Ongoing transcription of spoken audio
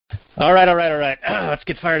All right. Let's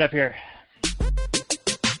get fired up here.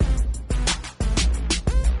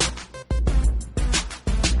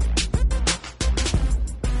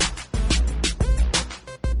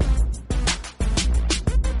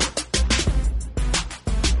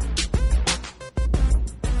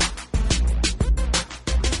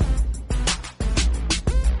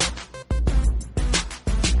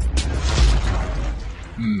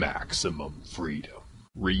 Maximum freedom.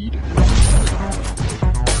 Read.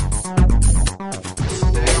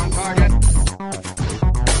 Stay on target.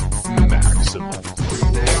 Maximum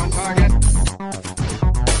freedom. Stay on target.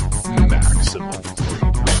 Maximum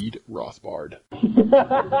freedom. Read Rothbard.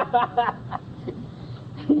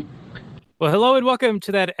 Well, hello and welcome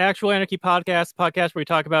to that Actual Anarchy podcast where we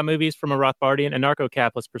talk about movies from a Rothbardian and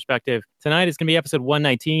anarcho-capitalist perspective. Tonight is going to be episode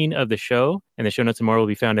 119 of the show, and the show notes and more will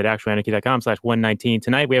be found at actualanarchy.com/119.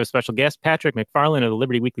 Tonight we have a special guest, Patrick McFarlane of the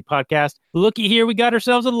Liberty Weekly podcast. Looky here, we got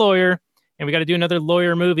ourselves a lawyer, and we got to do another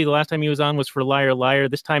lawyer movie. The last time he was on was for Liar Liar.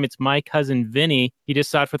 This time it's My Cousin Vinny. He just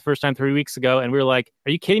saw it for the first time 3 weeks ago, and we were like,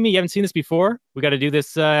 are you kidding me? You haven't seen this before? We got to do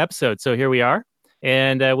this episode, so here we are.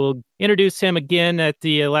 And we'll introduce him again at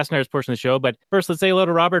the last night's portion of the show. But first, let's say hello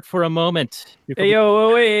to Robert for a moment. Hey,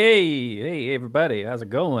 hey, everybody. How's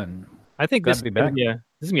it going? I think Glad this to be is going back.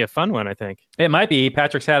 to be a fun one, I think. It might be.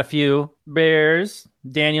 Patrick's had a few beers.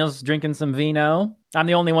 Daniel's drinking some vino. I'm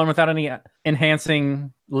the only one without any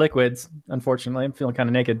enhancing liquids, unfortunately. I'm feeling kind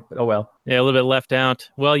of naked, but oh well. Yeah, a little bit left out.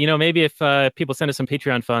 Well, maybe if people send us some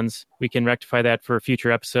Patreon funds, we can rectify that for a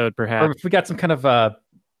future episode, perhaps. Or if we got some kind of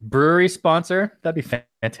brewery sponsor, that'd be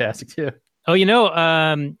fantastic too. Oh,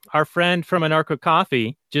 our friend from Anarcho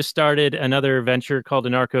Coffee just started another venture called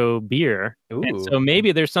Anarcho Beer. Ooh. And so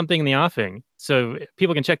maybe there's something in the offing. So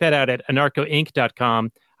people can check that out at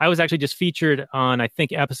anarchoinc.com. I was actually just featured on, I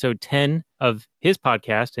think, episode 10 of his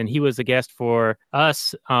podcast, and he was a guest for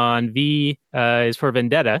us on V is for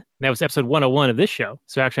Vendetta. And that was episode 101 of this show.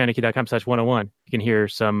 So actualanarchy.com/101. You can hear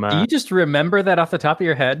some... Do you just remember that off the top of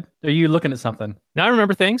your head? Or are you looking at something? Now I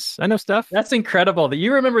remember things. I know stuff. That's incredible that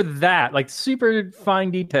you remember that, like super fine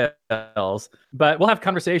details. But we'll have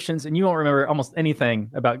conversations and you won't remember almost anything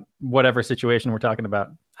about whatever situation we're talking about.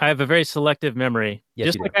 I have a very selective memory, Yes,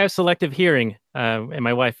 just you like do. I have selective hearing, and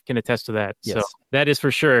my wife can attest to that. Yes. So that is for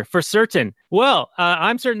sure, for certain. Well,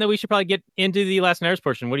 I'm certain that we should probably get into the last night's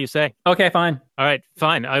portion. What do you say? Okay, fine. All right,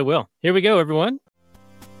 fine, I will. Here we go, everyone.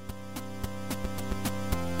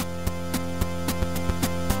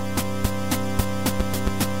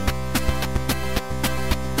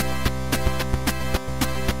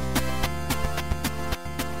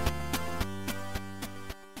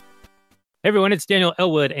 Hey everyone, it's Daniel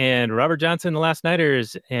Elwood and Robert Johnson, the Last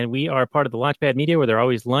Nighters, and we are part of the Launchpad Media, where they're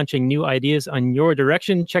always launching new ideas on your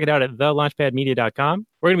direction. Check it out at thelaunchpadmedia.com.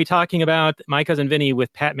 We're going to be talking about My Cousin Vinny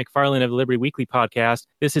with Pat McFarlane of the Liberty Weekly podcast.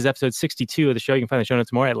 This is episode 62 of the show. You can find the show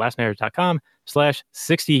notes more at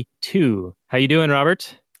lastnighters.com/62. How you doing,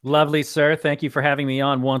 Robert? Lovely, sir. Thank you for having me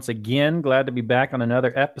on once again. Glad to be back on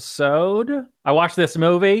another episode. I watched this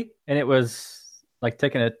movie, and it was like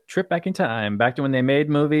taking a trip back in time, back to when they made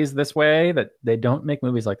movies this way, that they don't make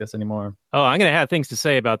movies like this anymore. Oh, I'm going to have things to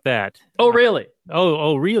say about that. Oh, really?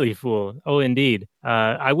 Oh, really, fool? Oh, indeed.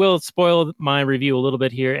 I will spoil my review a little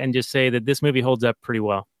bit here and just say that this movie holds up pretty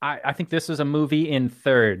well. I think this was a movie in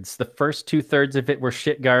thirds. The first 2/3 of it were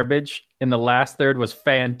shit garbage, and the last third was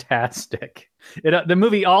fantastic. The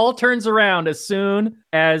movie all turns around as soon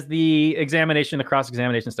as the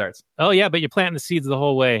cross-examination starts. Oh, yeah, but you're planting the seeds the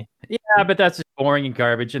whole way. Yeah, but that's just boring and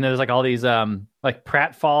garbage. And there's like all these like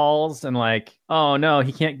pratfalls and like, oh no,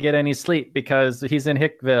 he can't get any sleep because he's in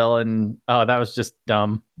Hickville, and oh, that was just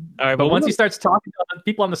dumb. All right, But once he starts talking to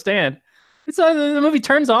people on the stand, the movie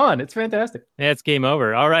turns on. It's fantastic. It's game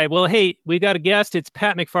over. All right. Well, hey, we've got a guest. It's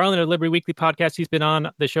Pat McFarlane of Liberty Weekly podcast. He's been on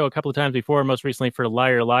the show a couple of times before, most recently for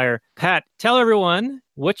Liar Liar. Pat, tell everyone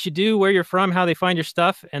what you do, where you're from, how they find your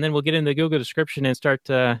stuff, and then we'll get into the Google description and start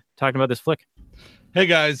talking about this flick. Hey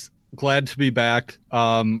guys, glad to be back.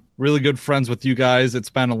 Really good friends with you guys. It's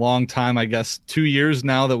been a long time, I guess 2 years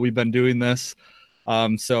now that we've been doing this.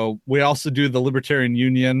 So we also do the Libertarian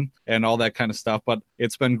Union and all that kind of stuff, but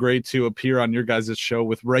it's been great to appear on your guys' show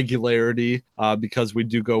with regularity because we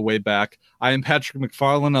do go way back. I am Patrick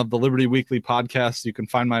McFarlane of the Liberty Weekly podcast. You can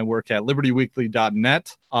find my work at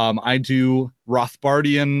libertyweekly.net. I do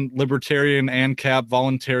Rothbardian, libertarian, ANCAP,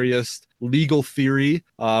 voluntarist, legal theory.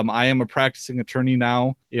 I am a practicing attorney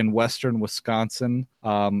now in Western Wisconsin.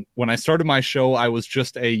 When I started my show, I was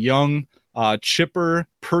just a young, chipper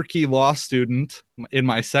perky law student in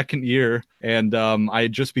my second year, and I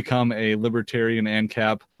had just become a libertarian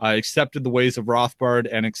ANCAP. I accepted the ways of Rothbard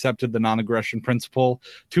and accepted the non-aggression principle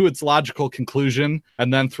to its logical conclusion.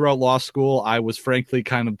 And then throughout law school, I was frankly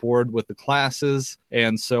kind of bored with the classes.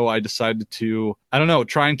 And so I decided to, I don't know,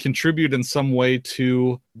 try and contribute in some way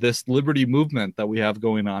to this liberty movement that we have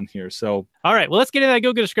going on here. So, all right, well, let's get into that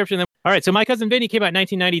Google description then. All right, so My Cousin Vinny came out in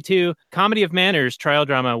 1992. Comedy of Manners, trial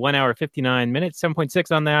drama, 1 hour, 59 minutes,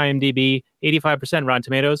 7.6 on the IMDb, 85% Rotten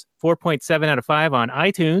Tomatoes, 4.7 out of 5 on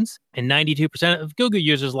iTunes, and 92% of Google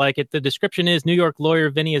users like it. The description is New York lawyer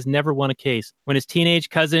Vinny has never won a case. When his teenage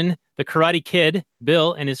cousin, the Karate Kid,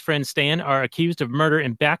 Bill, and his friend Stan are accused of murder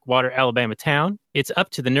in backwater Alabama town, it's up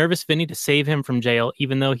to the nervous Vinny to save him from jail,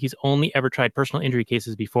 even though he's only ever tried personal injury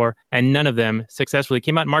cases before, and none of them successfully.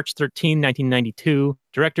 Came out March 13, 1992.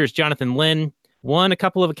 Director is Jonathan Lynn. Won a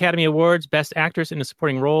couple of Academy Awards, Best Actress in a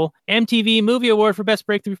Supporting Role, MTV Movie Award for Best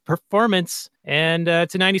Breakthrough Performance, and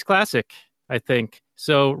it's a 90s classic, I think.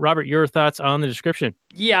 So, Robert, your thoughts on the description?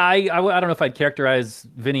 Yeah, I don't know if I'd characterize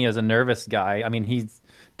Vinny as a nervous guy. I mean, he's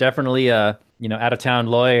definitely a out-of-town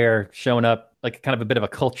lawyer showing up like kind of a bit of a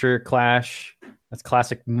culture clash. That's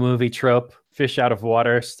classic movie trope, fish out of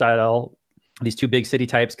water style. These two big city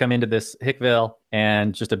types come into this Hickville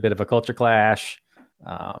and just a bit of a culture clash.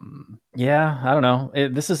 Yeah, I don't know.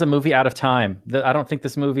 This is a movie out of time. I don't think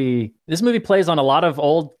this movie plays on a lot of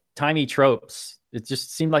old timey tropes. It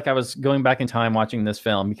just seemed like I was going back in time watching this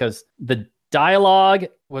film because the dialogue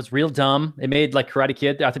was real dumb. It made like Karate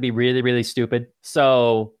Kid out to be really, really stupid.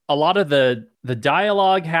 So a lot of the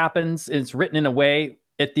dialogue happens. It's written in a way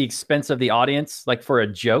at the expense of the audience, like for a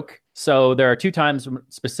joke. So there are two times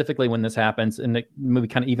specifically when this happens, and the movie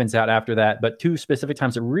kind of evens out after that. But two specific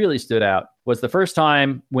times that really stood out was the first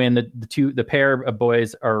time when the pair of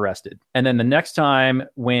boys are arrested, and then the next time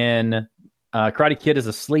when Karate Kid is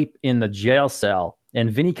asleep in the jail cell, and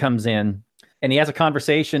Vinny comes in, and he has a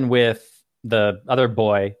conversation with the other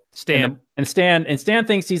boy, Stan. And Stan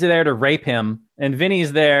thinks he's there to rape him, and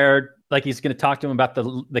Vinny's there like he's going to talk to him about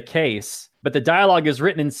the case. But the dialogue is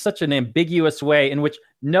written in such an ambiguous way in which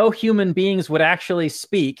no human beings would actually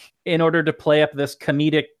speak in order to play up this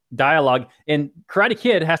comedic dialogue. And Karate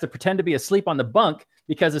Kid has to pretend to be asleep on the bunk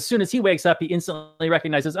because as soon as he wakes up, he instantly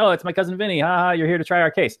recognizes, oh, it's my cousin Vinny. Ha, you're here to try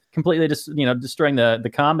our case. Completely just, destroying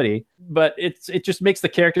the comedy. But it just makes the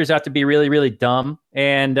characters out to be really, really dumb.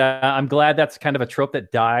 And I'm glad that's kind of a trope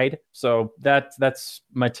that died. So that's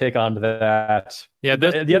my take on that. Yeah,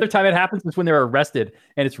 the other time it happens is when they're arrested,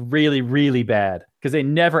 and it's really, really bad because they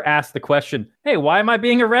never ask the question, hey, why am I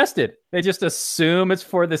being arrested? They just assume it's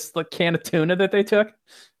for this can of tuna that they took.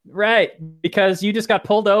 Right, because you just got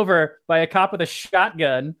pulled over by a cop with a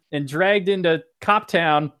shotgun and dragged into Cop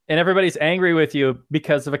Town, and everybody's angry with you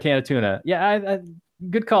because of a can of tuna. Yeah,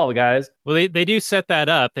 good call, guys. Well, they do set that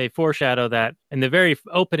up. They foreshadow that in the very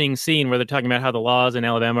opening scene where they're talking about how the laws in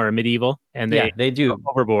Alabama are medieval, and they do go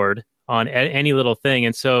overboard on any little thing,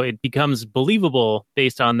 and so it becomes believable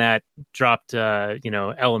based on that dropped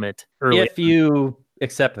element early. If you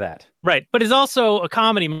accept that. Right, but it's also a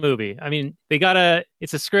comedy movie. I mean,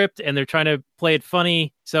 it's a script and they're trying to play it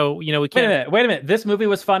funny. So, we can't. Wait a minute. This movie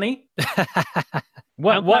was funny?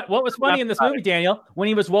 What was funny in this movie, Daniel? When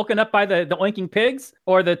he was woken up by the oinking pigs,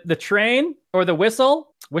 or the train, or the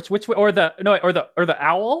whistle, which or the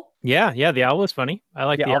owl? Yeah, the owl was funny. I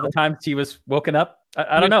like all the times he was woken up.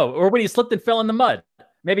 I don't know. Or when he slipped and fell in the mud.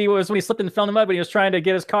 Maybe it was when he slipped and fell in the mud when he was trying to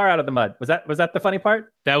get his car out of the mud. Was that the funny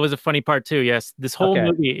part? That was a funny part too, yes. This whole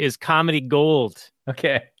movie is comedy gold.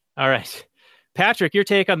 Okay. All right. Patrick, your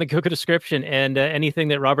take on the Google description and anything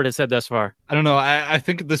that Robert has said thus far. I don't know. I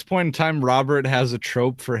think at this point in time, Robert has a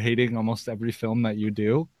trope for hating almost every film that you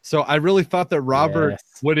do. So I really thought that Robert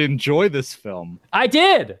would enjoy this film. I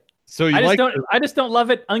did. So I just don't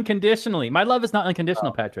love it unconditionally. My love is not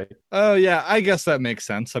unconditional, Patrick. Oh yeah, I guess that makes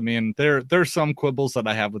sense. I mean, there's some quibbles that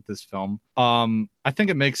I have with this film. I think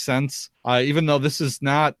it makes sense. Even though this is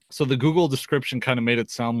not, so the Google description kind of made it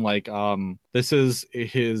sound like this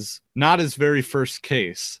is not his very first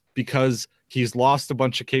case, because he's lost a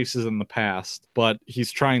bunch of cases in the past, but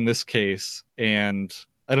he's trying this case, and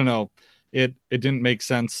I don't know. It didn't make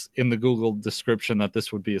sense in the Google description that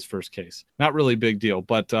this would be his first case. Not really a big deal,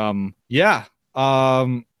 but I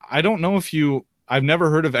don't know I've never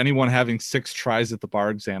heard of anyone having 6 tries at the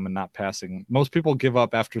bar exam and not passing. Most people give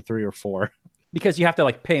up after 3 or 4. Because you have to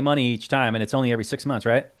pay money each time, and it's only every 6 months,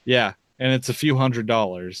 right? Yeah, and it's a few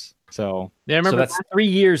 $100s. So yeah, I remember that's 3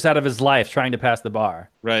 years out of his life trying to pass the bar.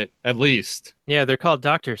 Right, at least. Yeah, they're called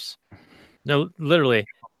doctors. No, literally.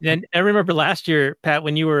 And I remember last year, Pat,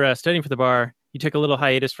 when you were studying for the bar, you took a little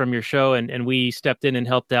hiatus from your show, and we stepped in and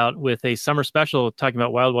helped out with a summer special talking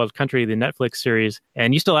about Wild Wild Country, the Netflix series.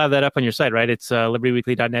 And you still have that up on your site, right? It's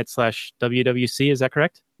libertyweekly.net/WWC. Is that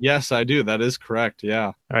correct? Yes, I do. That is correct. Yeah.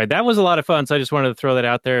 All right. That was a lot of fun. So I just wanted to throw that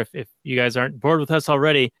out there. If you guys aren't bored with us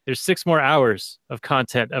already, there's 6 more hours of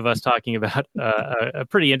content of us talking about a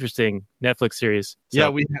pretty interesting Netflix series. So, Yeah,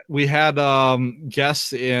 we had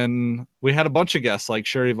guests in. We had a bunch of guests like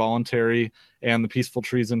Sherry Voluntary and the Peaceful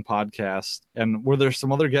Treason podcast. And were there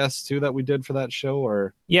some other guests too that we did for that show?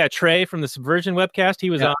 Or yeah, Trey from the Subversion webcast, he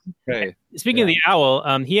was on. okay. Speaking of the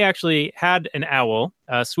owl, he actually had an owl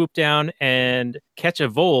swoop down and catch a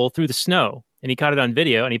vole through the snow. And he caught it on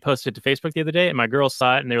video and he posted it to Facebook the other day. And my girls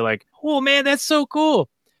saw it and they were like, oh, man, that's so cool.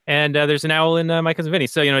 And there's an owl in My Cousin Vinny.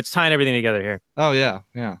 So, it's tying everything together here. Oh, yeah.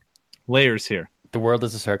 Yeah. Layers here. The world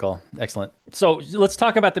is a circle. Excellent. So let's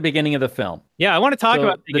talk about the beginning of the film. Yeah, I want to talk So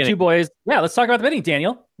about the two boys. Yeah, let's talk about the beginning,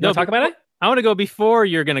 Daniel. You want to talk about it? I want to go before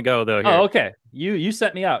you're going to go, though. Here. Oh, okay. You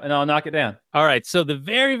set me up, and I'll knock it down. All right. So the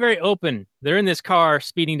very, very open, they're in this car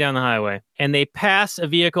speeding down the highway, and they pass a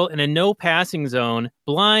vehicle in a no passing zone,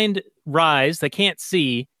 blind rise. They can't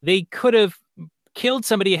see. They could have killed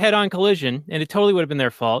somebody head-on collision, and it totally would have been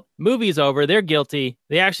their fault. Movie's over. They're guilty.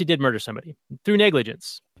 They actually did murder somebody through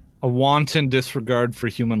negligence. A wanton disregard for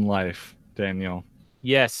human life, Daniel.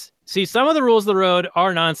 Yes. See, some of the rules of the road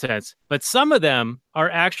are nonsense, but some of them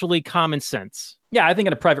are actually common sense. Yeah, I think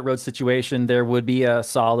in a private road situation, there would be a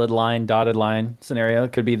solid line, dotted line scenario.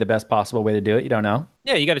 It could be the best possible way to do it. You don't know.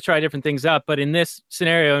 Yeah, you got to try different things out. But in this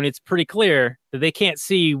scenario, and it's pretty clear that they can't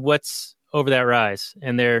see what's over that rise,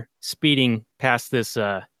 and they're speeding past this,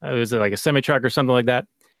 was it like a semi-truck or something like that?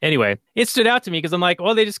 Anyway, it stood out to me because I'm like,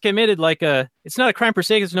 well, they just committed it's not a crime per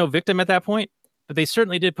se, there's no victim at that point, but they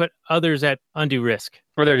certainly did put others at undue risk.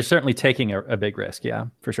 Or they're certainly taking a big risk. Yeah,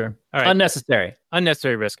 for sure. All right.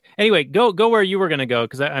 Unnecessary risk. Anyway, go where you were going to go,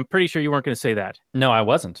 because I'm pretty sure you weren't going to say that. No, I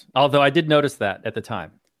wasn't. Although I did notice that at the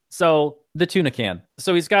time. So the tuna can.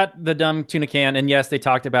 So he's got the dumb tuna can. And yes, they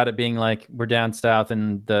talked about it being like we're down south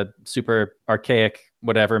in the super archaic,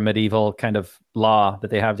 whatever, medieval kind of law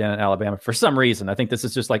that they have down in Alabama for some reason. I think this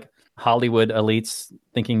is just like Hollywood elites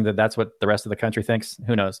thinking that that's what the rest of the country thinks.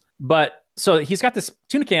 Who knows? But so he's got this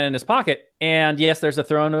tuna can in his pocket. And yes, there's a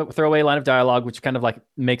throwaway line of dialogue, which kind of like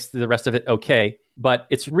makes the rest of it okay. But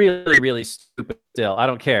it's really, really stupid still. I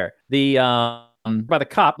don't care. By the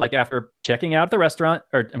cop, like after checking out the restaurant,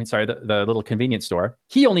 the little convenience store,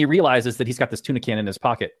 he only realizes that he's got this tuna can in his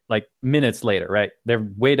pocket like minutes later, right? They're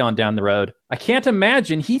way down the road. I can't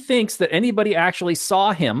imagine he thinks that anybody actually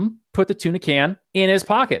saw him put the tuna can in his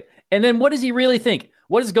pocket. And then what does he really think?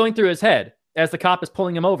 What is going through his head as the cop is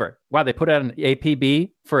pulling him over? Wow, they put out an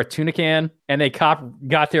APB for a tuna can, and the cop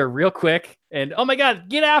got there real quick. And oh my God,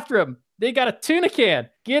 get after him. They got a tuna can.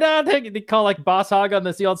 Get out there. They call like Boss Hog on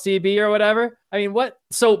the CLCB or whatever. I mean, what?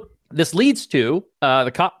 So this leads to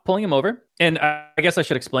the cop pulling him over. And I guess I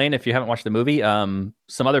should explain, if you haven't watched the movie,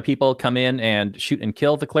 some other people come in and shoot and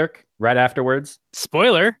kill the clerk right afterwards.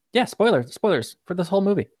 Spoiler. Yeah, spoilers for this whole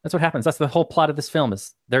movie. That's what happens. That's the whole plot of this film,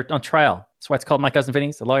 is they're on trial. That's why it's called My Cousin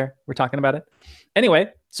Vinny's, the lawyer. We're talking about it.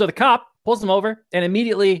 Anyway, so the cop pulls him over and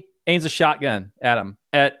immediately aims a shotgun at him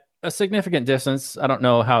at a significant distance. I don't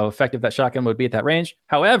know how effective that shotgun would be at that range.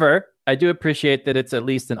 However, I do appreciate that it's at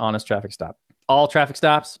least an honest traffic stop. All traffic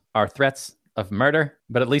stops are threats of murder,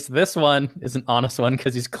 but at least this one is an honest one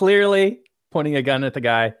because he's clearly pointing a gun at the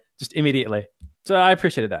guy just immediately. So I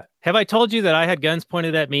appreciated that. Have I told you that I had guns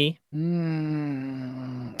pointed at me?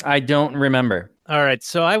 I don't remember. All right.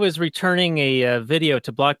 So I was returning a video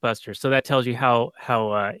to Blockbuster. So that tells you how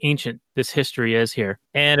ancient this history is here.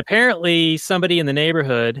 And apparently somebody in the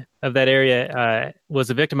neighborhood of that area was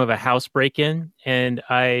a victim of a house break-in. And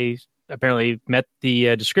I apparently met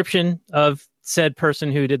the description of said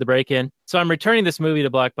person who did the break-in. So I'm returning this movie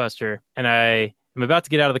to Blockbuster, and I'm about to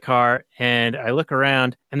get out of the car, and I look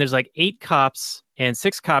around, and there's like 8 cops and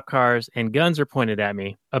 6 cop cars, and guns are pointed at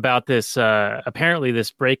me about this, apparently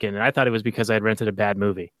this break-in. And I thought it was because I had rented a bad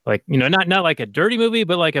movie. Like, not like a dirty movie,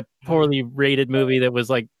 but like a poorly rated movie that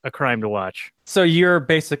was like a crime to watch. So you're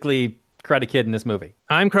basically Karate Kid in this movie.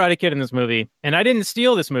 I'm Karate Kid in this movie, and I didn't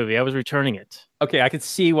steal this movie. I was returning it. Okay, I could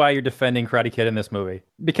see why you're defending Karate Kid in this movie.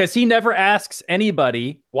 Because he never asks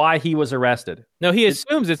anybody why he was arrested. No, he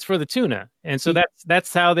assumes it's for the tuna. And so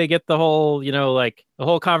that's how they get the whole, like the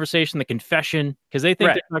whole conversation, the confession, because they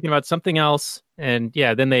think they're talking about something else. And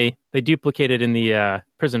yeah, then they duplicate it in the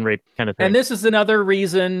prison rape kind of thing. And this is another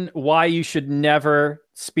reason why you should never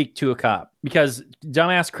speak to a cop. Because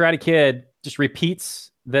dumbass Karate Kid just repeats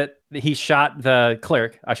that he shot the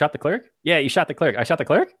clerk. I shot the clerk? Yeah, you shot the clerk. I shot the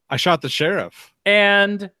clerk? I shot the sheriff.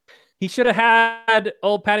 And He should have had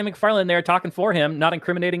old Patty McFarlane there talking for him, not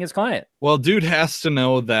incriminating his client. Well, dude has to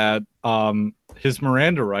know that his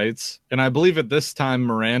Miranda rights, and I believe at this time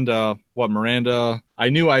Miranda,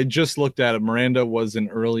 I just looked at it. Miranda was an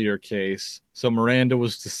earlier case. So Miranda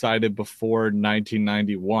was decided before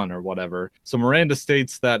 1991 or whatever. So Miranda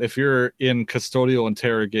states that if you're in custodial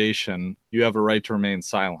interrogation, you have a right to remain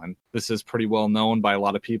silent. This is pretty well known by a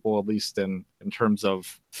lot of people, at least in terms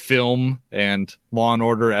of film and Law and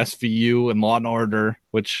Order, SVU and Law and Order,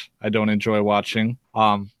 which I don't enjoy watching.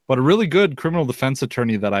 But a really good criminal defense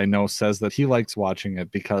attorney that I know says that he likes watching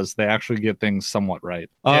it because they actually get things somewhat right.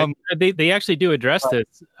 They actually do address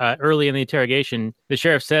this early in the interrogation. The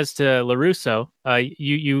sheriff says to LaRusso,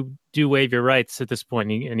 you do waive your rights at this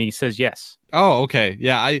point, and he says yes. Oh, okay.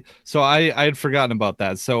 Yeah, I had forgotten about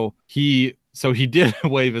that. So he did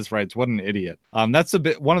waive his rights. What an idiot. That's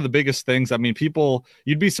one of the biggest things. I mean,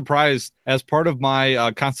 you'd be surprised. As part of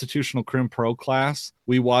my constitutional crim pro class,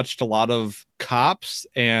 we watched a lot of Cops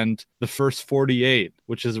and The First 48,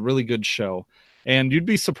 which is a really good show. And you'd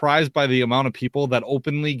be surprised by the amount of people that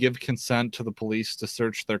openly give consent to the police to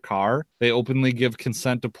search their car. They openly give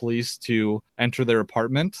consent to police to enter their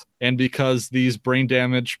apartment. And because these brain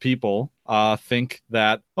damaged people think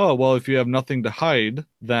that, oh, well, if you have nothing to hide,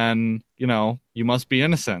 then, you must be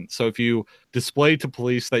innocent. So if you display to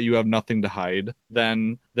police that you have nothing to hide,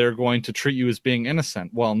 then they're going to treat you as being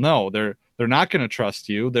innocent. Well, no, they're not going to trust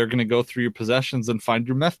you. They're going to go through your possessions and find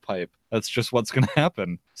your meth pipe. That's just what's going to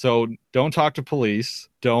happen. So don't talk to police.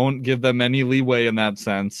 Don't give them any leeway in that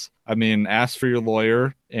sense. I mean, ask for your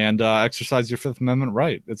lawyer and exercise your Fifth Amendment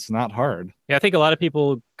right. It's not hard. Yeah, I think a lot of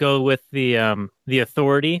people go with the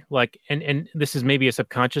authority, like, and this is maybe a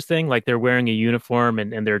subconscious thing, like they're wearing a uniform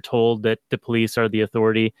and they're told that the police are the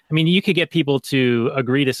authority. I mean, you could get people to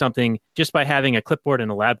agree to something just by having a clipboard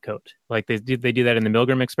and a lab coat. Like they do that in the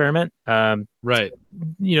Milgram experiment. Right.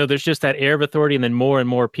 There's just that air of authority, and then more and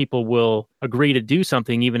more people will agree to do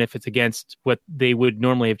something, even if it's against what they would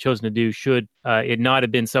normally have chosen to do, should it not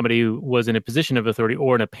have been somebody who was in a position of authority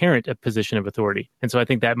or an apparent position of authority. And so I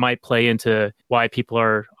think that might play into why people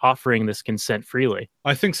are offering this consent freely.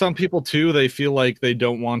 I think some people, too, they feel like they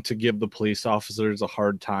don't want to give the police officers a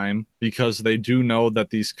hard time because they do know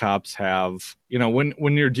that these cops have,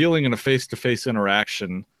 when you're dealing in a face-to-face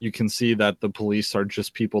interaction, you can see that the police are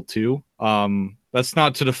just people, too. That's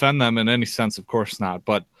not to defend them in any sense, of course not,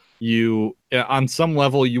 but on some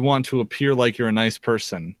level, you want to appear like you're a nice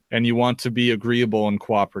person and you want to be agreeable and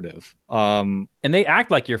cooperative. And they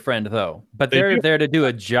act like your friend, though, but they're there to do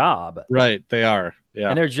a job. Right. They are. Yeah.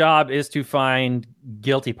 And their job is to find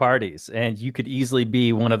guilty parties. And you could easily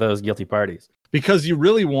be one of those guilty parties. Because you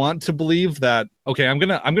really want to believe that. Okay, I'm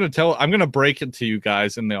going to break it to you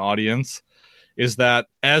guys in the audience. Is that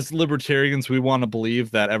as libertarians, we want to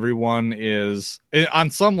believe that everyone is, on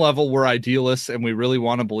some level, we're idealists, and we really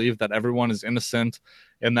want to believe that everyone is innocent,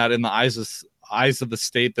 and that in the eyes of the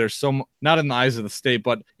state, there's not in the eyes of the state,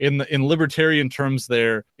 but in libertarian terms,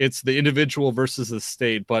 it's the individual versus the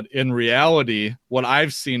state. But in reality, what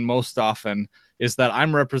I've seen most often is that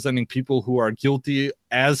I'm representing people who are guilty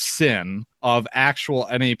as sin of actual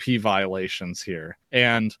NAP violations here.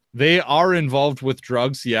 And they are involved with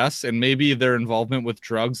drugs, yes, and maybe their involvement with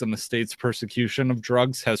drugs and the state's persecution of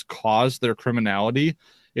drugs has caused their criminality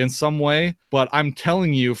in some way. But I'm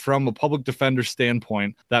telling you from a public defender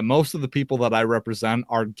standpoint that most of the people that I represent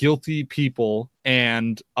are guilty people,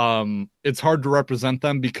 and it's hard to represent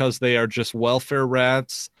them because they are just welfare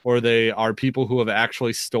rats, or they are people who have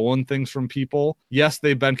actually stolen things from people. Yes,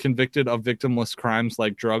 they've been convicted of victimless crimes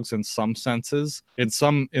like drugs in some senses, in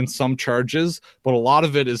some charges, but a lot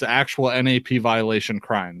of it is actual NAP violation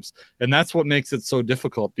crimes. And that's what makes it so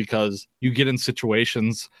difficult, because you get in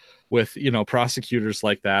situations with, prosecutors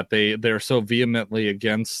like that. They're so vehemently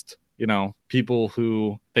against, people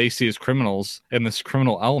who they see as criminals and this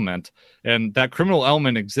criminal element. And that criminal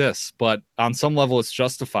element exists, but on some level it's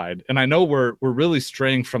justified. And I know we're really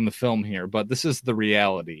straying from the film here, but this is the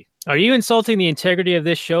reality. Are you insulting the integrity of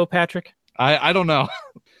this show, Patrick? I don't know.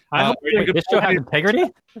 I hope this show has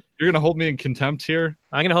integrity. You're going to hold me in contempt here?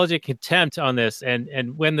 I'm going to hold you in contempt on this.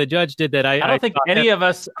 And when the judge did that, I don't think any of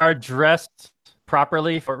us are dressed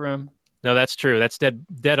properly for room. No, that's true. That's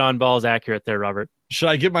dead on balls accurate there, Robert. Should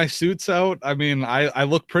I get my suits out? I mean, I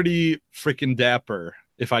look pretty freaking dapper,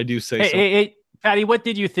 if I do say so. Hey, Patty, what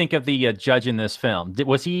did you think of the judge in this film?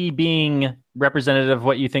 Was he being representative of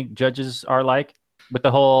what you think judges are like? With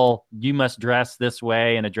the whole, you must dress this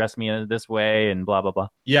way and address me in this way and blah, blah, blah.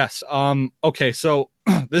 Yes. Okay, so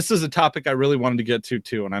this is a topic I really wanted to get to,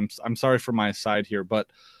 too, and I'm sorry for my aside here, but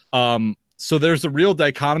So there's a real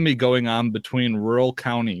dichotomy going on between rural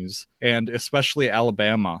counties and especially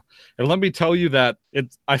Alabama. And let me tell you that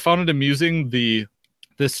I found it amusing the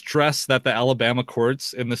stress that the Alabama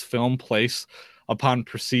courts in this film place upon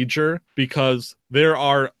procedure, because there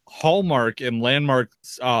are hallmark and landmark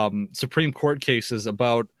Supreme Court cases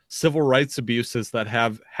about civil rights abuses that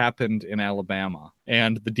have happened in Alabama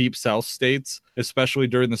and the Deep South states, especially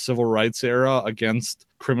during the civil rights era, against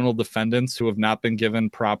criminal defendants who have not been given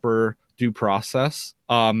proper due process.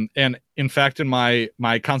 And in fact, in my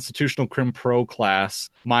constitutional crim pro class,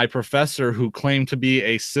 my professor, who claimed to be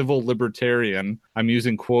a civil libertarian, I'm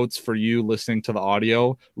using quotes for you listening to the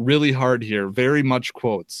audio, really hard here, very much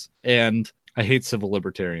quotes. And I hate civil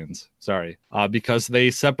libertarians, sorry, because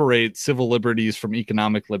they separate civil liberties from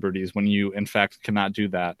economic liberties when you, in fact, cannot do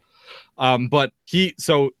that. But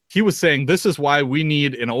he was saying this is why we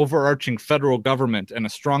need an overarching federal government and a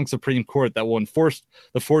strong Supreme Court that will enforce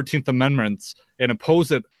the 14th Amendments and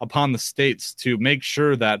impose it upon the states to make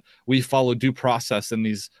sure that we follow due process in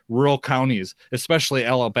these rural counties, especially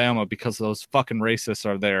Alabama, because those fucking racists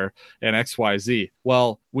are there and XYZ.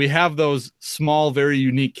 Well, we have those small, very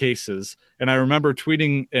unique cases. And I remember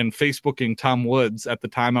tweeting and Facebooking Tom Woods at the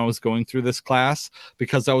time I was going through this class,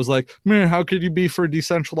 because I was like, man, how could you be for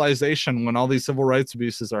decentralization when all these civil rights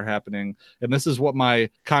abuses are happening? And this is what my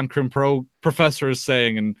Con Crim Pro professor is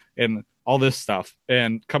saying, and all this stuff.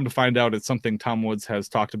 And come to find out, it's something Tom Woods has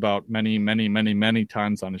talked about many, many, many, many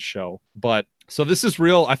times on his show. But so this is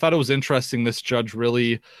real. I thought it was interesting. This judge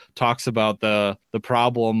really talks about the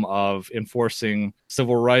problem of enforcing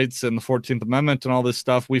civil rights and the 14th Amendment and all this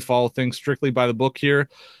stuff. We follow things strictly by the book here.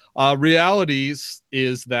 Realities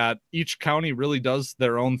is that each county really does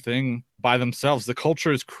their own thing by themselves. The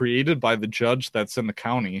culture is created by the judge that's in the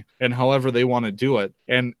county and however they want to do it.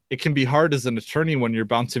 And it can be hard as an attorney when you're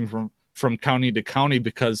bouncing from county to county,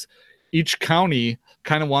 because each county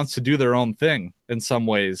kind of wants to do their own thing in some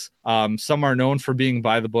ways. Some are known for being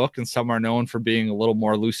by the book and some are known for being a little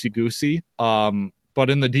more loosey-goosey. But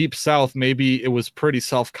in the Deep South, maybe it was pretty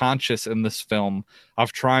self-conscious in this film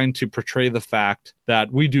of trying to portray the fact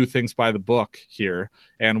that we do things by the book here,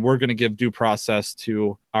 and we're going to give due process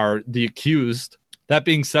to the accused. That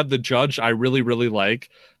being said, the judge I really, really like,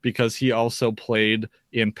 because he also played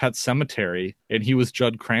in Pet Sematary, and he was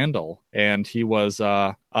Judd Crandall. And he was,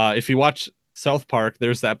 if you watch South Park,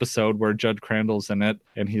 there's the episode where Judd Crandall's in it,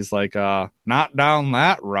 and he's like, not down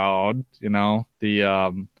that road, you know,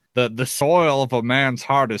 the soil of a man's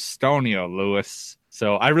heart is stonier, Lewis.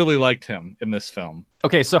 So I really liked him in this film.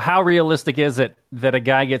 Okay, so how realistic is it that a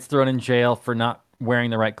guy gets thrown in jail for not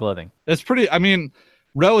wearing the right clothing? It's pretty, I mean,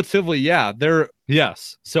 relatively, yeah.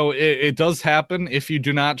 Yes. So it does happen if you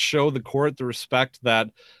do not show the court the respect that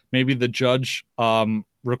maybe the judge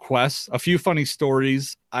requests. A few funny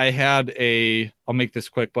stories. I'll make this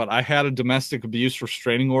quick, but I had a domestic abuse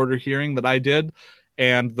restraining order hearing that I did.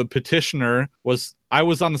 And the petitioner I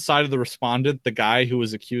was on the side of the respondent, the guy who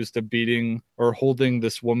was accused of beating or holding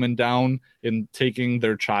this woman down and taking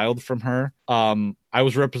their child from her. I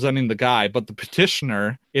was representing the guy, but the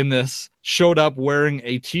petitioner in this showed up wearing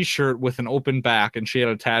a t-shirt with an open back, and she had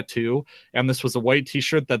a tattoo. And this was a white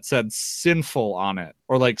t-shirt that said sinful on it,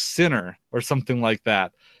 or like sinner or something like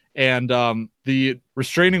that. And the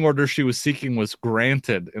restraining order she was seeking was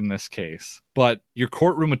granted in this case. But your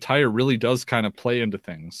courtroom attire really does kind of play into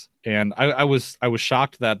things. And I was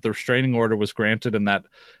shocked that the restraining order was granted and that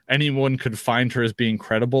anyone could find her as being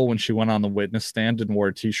credible when she went on the witness stand and wore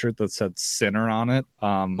a t-shirt that said sinner on it.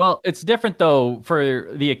 Well, it's different, though, for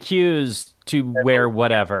the accused to wear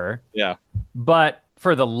whatever. Yeah. But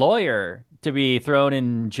for the lawyer to be thrown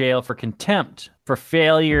in jail for contempt for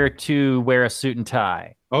failure to wear a suit and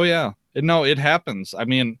tie. Oh, yeah. No, it happens. I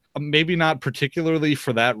mean, maybe not particularly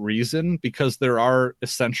for that reason, because there are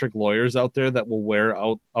eccentric lawyers out there that will wear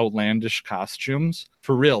outlandish costumes.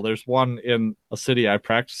 For real, there's one in a city I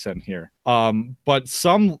practice in here. But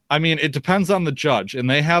it depends on the judge, and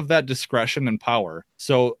they have that discretion and power.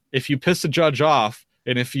 So if you piss a judge off,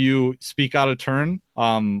 and if you speak out of turn,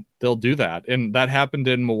 they'll do that. And that happened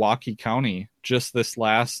in Milwaukee County just this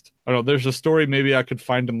last, I don't know, there's a story maybe I could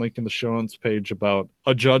find and link in the show notes page about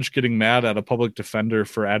a judge getting mad at a public defender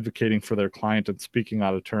for advocating for their client and speaking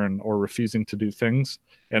out of turn or refusing to do things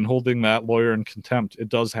and holding that lawyer in contempt. It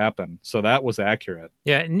does happen. So that was accurate.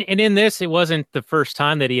 Yeah. And in this, it wasn't the first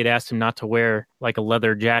time that he had asked him not to wear like a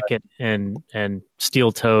leather jacket and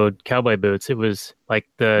steel-toed cowboy boots. It was like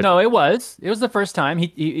No, it was the first time.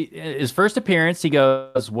 His first appearance, he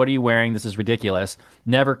goes, "What are you wearing? This is ridiculous.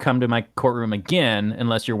 Never come to my courtroom again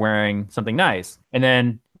unless you're wearing something nice." And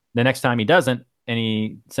then the next time he doesn't, and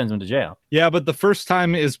he sends him to jail. Yeah, but the first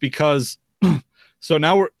time is because So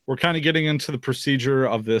now we're kind of getting into the procedure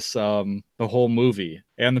of this, the whole movie,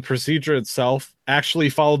 and the procedure itself actually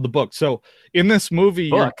followed the book. So in this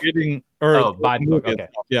movie, Book? you're getting, By the book, okay.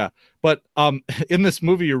 itself, yeah. But in this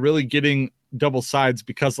movie, you're really getting double sides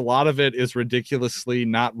because a lot of it is ridiculously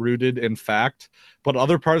not rooted in fact, but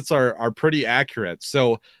other parts are pretty accurate.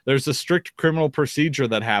 So there's a strict criminal procedure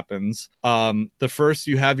that happens. The first,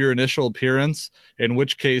 you have your initial appearance, in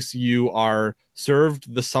which case you are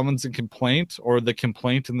served the summons and complaint, or the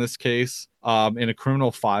complaint in this case, in a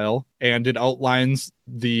criminal file, and it outlines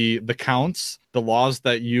the counts, the laws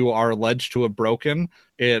that you are alleged to have broken.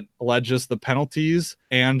 It alleges the penalties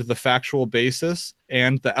and the factual basis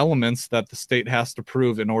and the elements that the state has to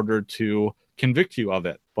prove in order to convict you of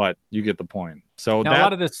it. But you get the point. So Now, a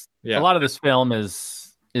lot of this film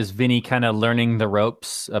is Vinny kind of learning the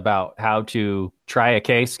ropes about how to try a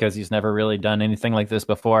case, because he's never really done anything like this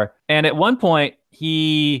before. And at one point,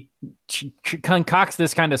 he concocts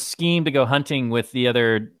this kind of scheme to go hunting with the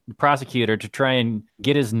other prosecutor to try and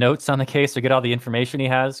get his notes on the case or get all the information he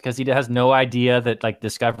has, because he has no idea that like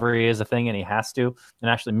discovery is a thing and he has to.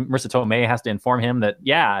 And actually, Marissa Tomei has to inform him that,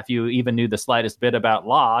 yeah, if you even knew the slightest bit about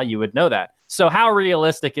law, you would know that. So how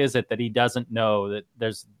realistic is it that he doesn't know that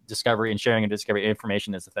there's discovery and sharing of discovery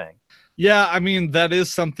information is a thing? Yeah, I mean, that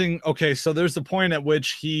is something. Okay, so there's a point at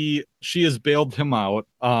which she has bailed him out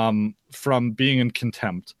from being in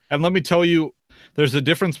contempt. And let me tell you, there's a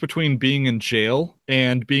difference between being in jail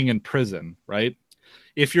and being in prison, right?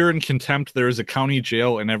 If you're in contempt, there is a county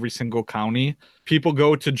jail in every single county. People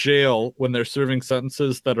go to jail when they're serving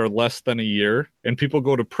sentences that are less than a year, and people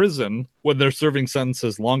go to prison when they're serving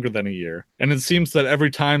sentences longer than a year. And it seems that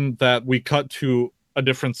every time that we cut to a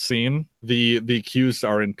different scene, the accused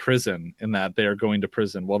are in prison, in that they are going to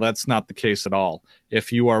prison. Well, that's not the case at all.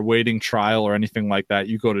 If you are waiting trial or anything like that,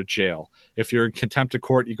 you go to jail. If you're in contempt of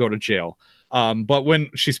court, you go to jail. But when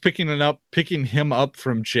she's picking him up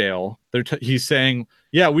from jail, he's saying,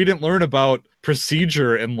 yeah, we didn't learn about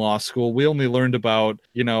procedure in law school. We only learned about,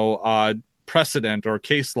 precedent or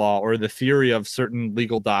case law or the theory of certain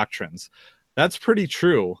legal doctrines. That's pretty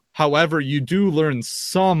true. However, you do learn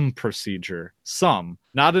some procedure,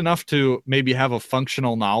 not enough to maybe have a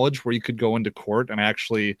functional knowledge where you could go into court and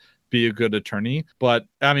actually be a good attorney. But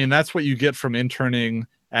I mean, that's what you get from interning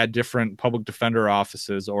at different public defender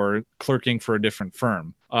offices or clerking for a different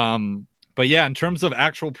firm. But yeah, in terms of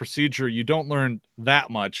actual procedure, you don't learn that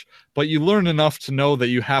much, but you learn enough to know that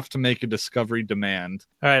you have to make a discovery demand.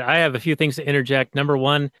 All right, I have a few things to interject. Number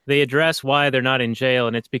one, they address why they're not in jail,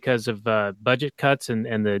 and it's because of budget cuts and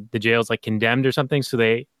the jail's like condemned or something, so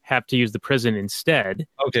they have to use the prison instead.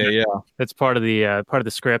 Okay, yeah. That's part of the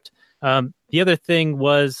script. The other thing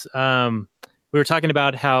was we were talking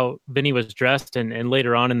about how Vinny was dressed, and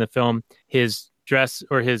later on in the film, his dress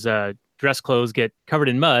or his dress clothes get covered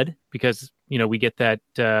in mud because, we get that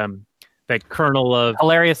kernel of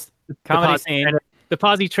hilarious comedy scene. The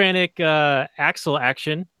Positronic axle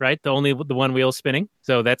action, right? The one wheel spinning.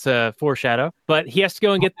 So that's a foreshadow. But he has to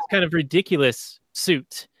go and get this kind of ridiculous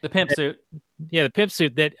suit. The pimp suit. Yeah, the pimp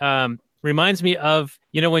suit that reminds me of,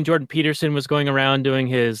 when Jordan Peterson was going around doing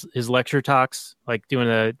his lecture talks, like doing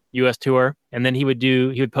a U.S. tour, and then he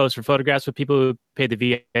would pose for photographs with people who paid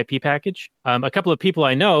the VIP package. A couple of people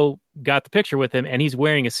I know got the picture with him, and he's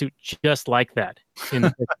wearing a suit just like that.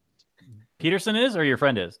 Peterson is, or your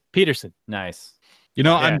friend is? Peterson. Nice.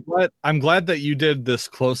 Yeah. I'm glad that you did this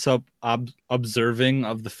close-up observing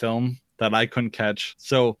of the film that I couldn't catch.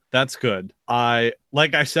 So that's good.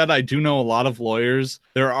 Like I said, I do know a lot of lawyers.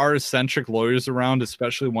 There are eccentric lawyers around,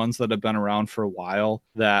 especially ones that have been around for a while,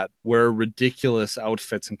 that wear ridiculous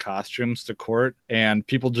outfits and costumes to court. And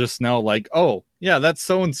people just know, like, oh, yeah, that's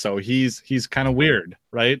so-and-so. He's kind of weird,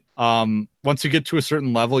 right? Once you get to a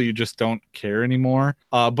certain level, you just don't care anymore.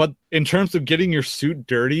 But in terms of getting your suit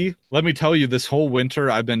dirty, let me tell you, this whole winter,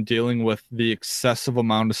 I've been dealing with the excessive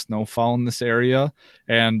amount of snowfall in this area.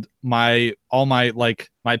 And my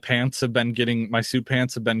suit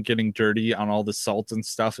pants have been getting dirty on all the salt and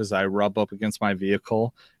stuff as I rub up against my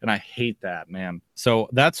vehicle. And I hate that, man. So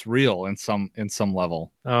that's real in some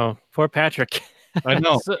level. Oh, poor Patrick. I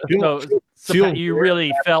know. So Pat, you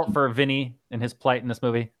really felt for Vinny and his plight in this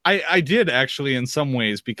movie? I did, actually, in some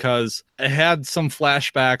ways, because it had some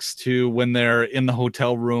flashbacks to when they're in the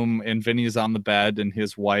hotel room and Vinny's on the bed and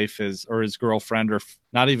his wife or his girlfriend, or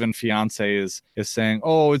not even fiance, is saying,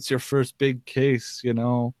 oh, it's your first big case,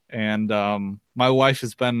 And my wife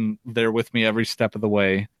has been there with me every step of the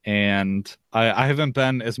way. And I haven't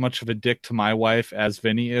been as much of a dick to my wife as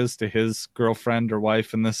Vinny is to his girlfriend or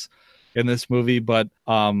wife in this in this movie, but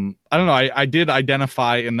I don't know. I did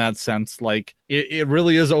identify in that sense, like it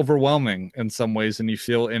really is overwhelming in some ways, and you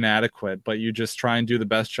feel inadequate, but you just try and do the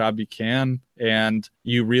best job you can, and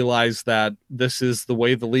you realize that this is the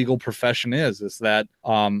way the legal profession is that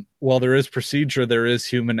while there is procedure, there is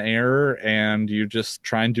human error, and you just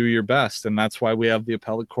try and do your best, and that's why we have the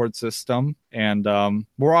appellate court system. And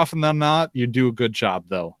more often than not, you do a good job,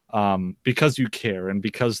 though, because you care, and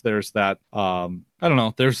because there's that I don't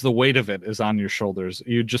know, there's the weight of it is on your shoulders.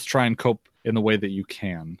 You just try and cope in the way that you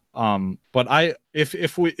can. But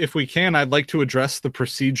if we can, I'd like to address the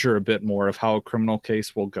procedure a bit more of how a criminal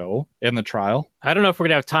case will go in the trial. I don't know if we're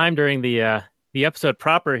gonna have time during the episode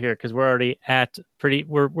proper here, because we're already at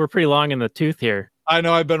we're pretty long in the tooth here. I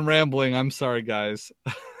know I've been rambling. I'm sorry, guys.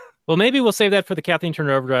 Well, maybe we'll save that for the Kathleen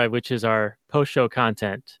Turner Overdrive, which is our post-show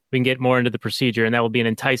content. We can get more into the procedure, and that will be an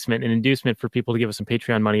enticement, an inducement for people to give us some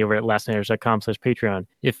Patreon money over at lastnighters.com/Patreon,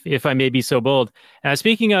 if I may be so bold.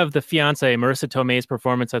 Speaking of the fiance, Marissa Tomei's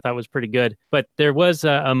performance, I thought was pretty good. But there was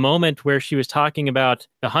a moment where she was talking about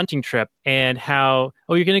the hunting trip and how,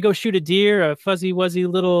 you're going to go shoot a deer, a fuzzy-wuzzy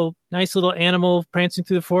little, nice little animal prancing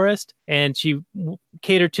through the forest. And she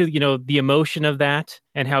catered to, the emotion of that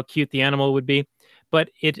and how cute the animal would be. But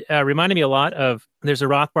it reminded me a lot of, there's a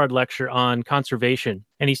Rothbard lecture on conservation,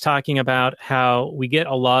 and he's talking about how we get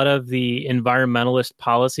a lot of the environmentalist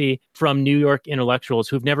policy from New York intellectuals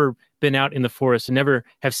who've never been out in the forest and never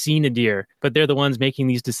have seen a deer, but they're the ones making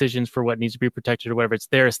these decisions for what needs to be protected or whatever. It's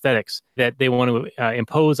their aesthetics that they want to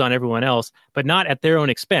impose on everyone else, but not at their own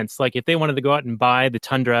expense. Like if they wanted to go out and buy the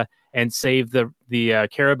tundra and save the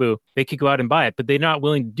caribou, they could go out and buy it, but they're not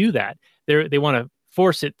willing to do that. They want to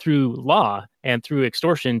force it through law and through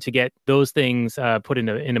extortion to get those things put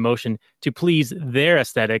into motion to please their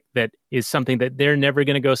aesthetic. That is something that they're never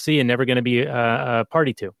going to go see and never going to be a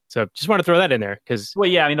party to. So just want to throw that in there because, well,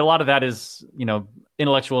 yeah, I mean, a lot of that is,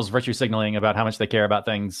 intellectuals virtue signaling about how much they care about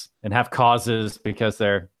things and have causes because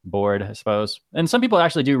they're bored, I suppose. And some people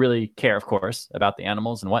actually do really care, of course, about the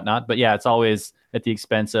animals and whatnot. But yeah, it's always at the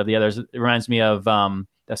expense of the others. It reminds me of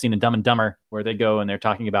that scene in Dumb and Dumber where they go and they're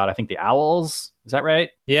talking about, I think, the owls. Is that right?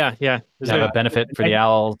 Yeah. Have a benefit for the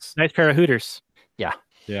owls. Nice pair of hooters. Yeah.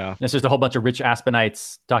 There's just a whole bunch of rich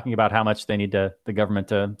Aspenites talking about how much they need the government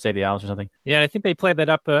to save the owls or something. Yeah, I think they played that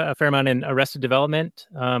up a fair amount in Arrested Development.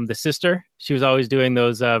 The sister, she was always doing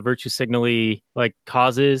those virtue signally like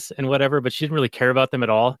causes and whatever, but she didn't really care about them at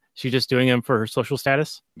all. She was just doing them for her social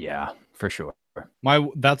status. Yeah, for sure.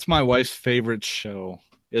 That's my wife's favorite show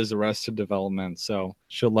is Arrested Development, so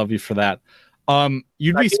she'll love you for that.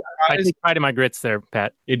 You'd be surprised. I take pride in my grits there,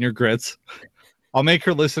 Pat. In your grits. I'll make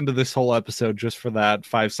her listen to this whole episode just for that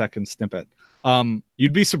 5-second snippet.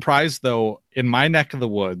 You'd be surprised, though, in my neck of the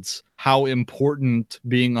woods, how important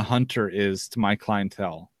being a hunter is to my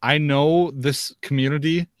clientele. I know this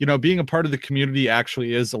community, being a part of the community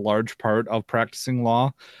actually is a large part of practicing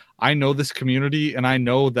law. I know this community, and I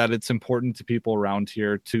know that it's important to people around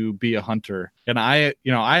here to be a hunter. And I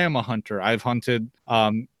am a hunter. I've hunted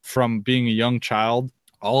from being a young child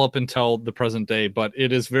all up until the present day, but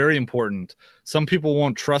it is very important. Some people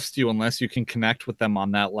won't trust you unless you can connect with them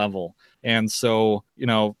on that level. And so,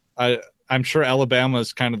 I'm sure Alabama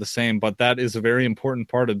is kind of the same, but that is a very important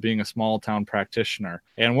part of being a small town practitioner.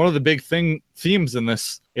 And one of the big themes in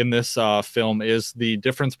this film is the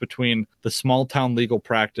difference between the small town legal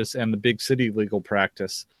practice and the big city legal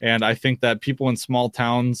practice. And I think that people in small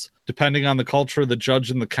towns, depending on the culture, the judge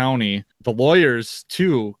in the county, the lawyers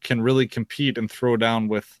too, can really compete and throw down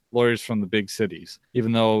with lawyers from the big cities,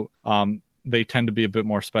 even though they tend to be a bit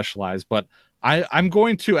more specialized. But I'm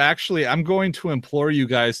going to implore you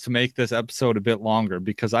guys to make this episode a bit longer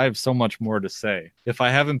because I have so much more to say if I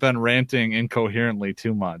haven't been ranting incoherently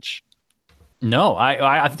too much. No,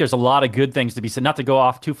 I think there's a lot of good things to be said. Not to go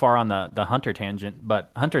off too far on the hunter tangent,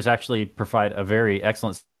 but hunters actually provide a very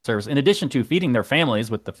excellent service. In addition to feeding their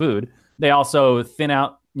families with the food, they also thin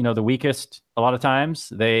out, the weakest. A lot of times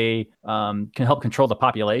they can help control the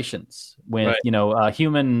populations. With,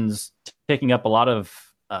 humans taking up a lot of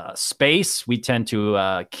space, we tend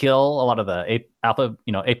to kill a lot of the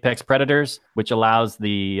apex predators, which allows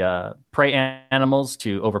the prey animals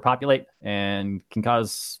to overpopulate and can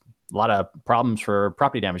cause a lot of problems for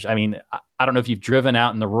property damage. I mean, I don't know if you've driven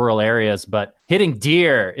out in the rural areas, but hitting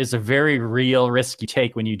deer is a very real risk you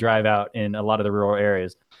take when you drive out in a lot of the rural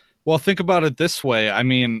areas. Well, think about it this way. I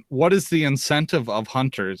mean, what is the incentive of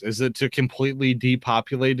hunters? Is it to completely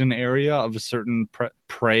depopulate an area of a certain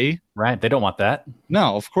prey? Right. They don't want that.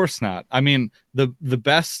 No, of course not. I mean, the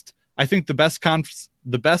best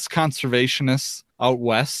the best conservationists out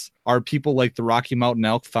west are people like the Rocky Mountain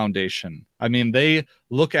Elk Foundation. I mean, they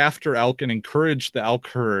look after elk and encourage the elk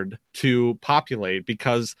herd to populate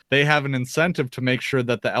because they have an incentive to make sure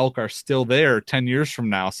that the elk are still there 10 years from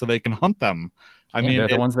now so they can hunt them. I mean, they're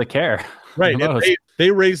the ones that care. Right. The most.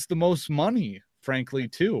 They raise the most money, frankly,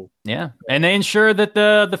 too. Yeah. And they ensure that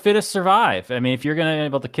the fittest survive. I mean, if you're going to be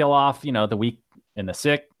able to kill off, the weak and the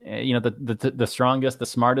sick, the strongest, the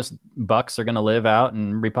smartest bucks are going to live out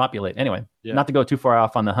and repopulate. Anyway, not to go too far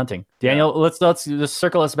off on the hunting. Daniel, let's just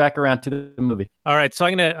circle us back around to the movie. All right, so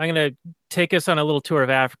I'm gonna take us on a little tour of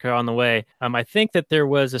Africa on the way. I think that there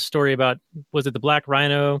was a story about, was it the black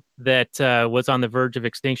rhino that was on the verge of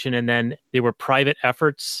extinction, and then they were private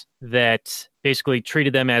efforts that basically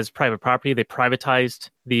treated them as private property. They privatized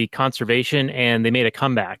the conservation and they made a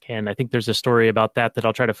comeback. And I think there's a story about that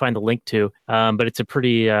I'll try to find the link to. But it's a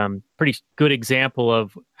pretty good example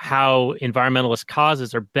of how environmentalist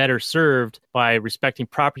causes are better served by respecting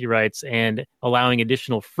property rights and allowing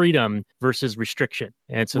additional freedom versus restriction.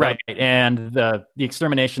 And so and the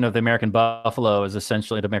extermination of the American buffalo is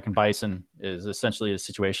essentially, the American bison is essentially a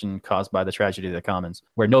situation caused by the tragedy of the commons,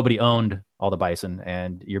 where nobody owned all the bison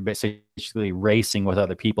and you're basically racing with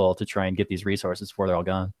other people to try and get these resources before they're all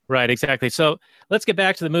gone. Right, exactly. So let's get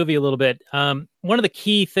back to the movie a little bit. One of the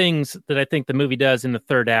key things that I think the movie does in the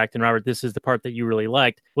third act, and Robert, this is the part that you really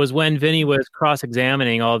liked, was when Vinny was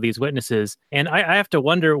cross-examining all of these witnesses. And I have to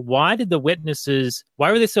wonder, why were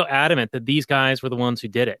they so adamant that these guys were the ones who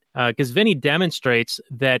did it? Because Vinny demonstrates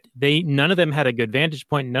that none of them had a good vantage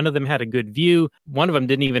point, none of them had a good view. One of them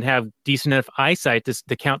didn't even have decent enough eyesight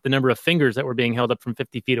to count the number of fingers that were being held up from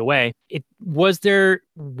 50 feet away. Was there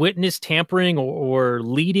witness tampering or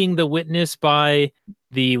leading the witness by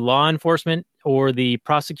the law enforcement or the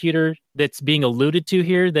prosecutor that's being alluded to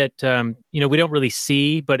here that we don't really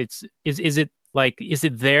see, but is it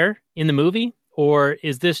there in the movie? Or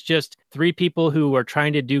is this just three people who are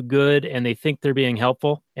trying to do good and they think they're being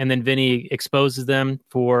helpful, and then Vinny exposes them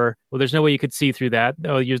for, well, there's no way you could see through that.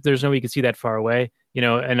 There's no way you could see that far away,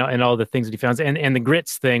 and all the things that he found. And the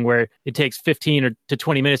grits thing, where it takes 15 to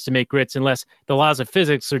 20 minutes to make grits unless the laws of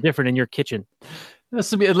physics are different in your kitchen. Just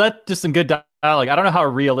some good dialogue. I don't know how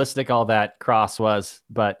realistic all that cross was,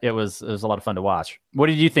 but it was a lot of fun to watch. What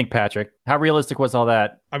did you think, Patrick? How realistic was all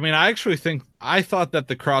that? I mean, I thought that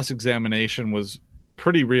the cross-examination was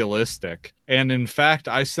pretty realistic. And in fact,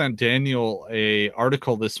 I sent Daniel a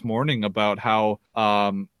article this morning about how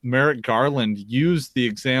Merrick Garland used the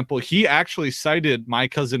example. He actually cited My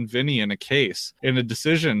Cousin Vinny in a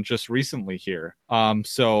decision just recently here.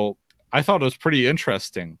 So I thought it was pretty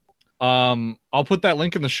interesting. I'll put that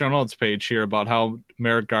link in the show notes page here about how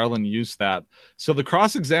Merrick Garland used that. So the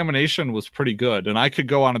cross-examination was pretty good. And I could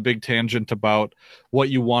go on a big tangent about what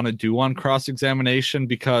you want to do on cross-examination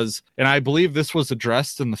and I believe this was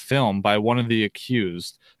addressed in the film by one of the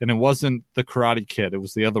accused, and it wasn't the Karate Kid, it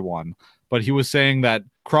was the other one. But he was saying that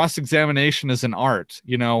cross-examination is an art.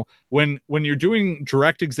 When you're doing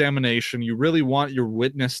direct examination, you really want your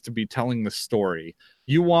witness to be telling the story.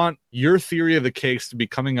 You want your theory of the case to be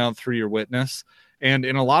coming out through your witness. And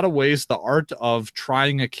in a lot of ways, the art of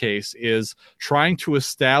trying a case is trying to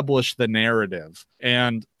establish the narrative.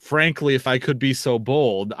 And frankly, if I could be so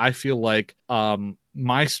bold, I feel like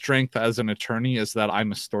my strength as an attorney is that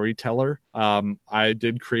I'm a storyteller. I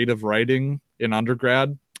did creative writing in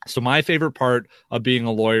undergrad. So my favorite part of being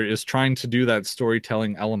a lawyer is trying to do that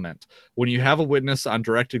storytelling element. When you have a witness on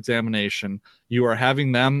direct examination, you are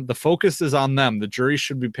having them, the focus is on them. The jury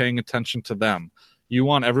should be paying attention to them. You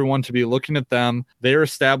want everyone to be looking at them. They're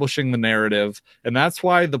establishing the narrative. And that's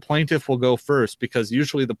why the plaintiff will go first, because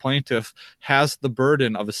usually the plaintiff has the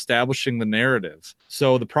burden of establishing the narrative.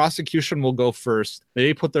 So the prosecution will go first.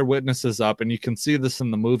 They put their witnesses up, and you can see this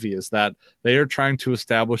in the movie, is that they are trying to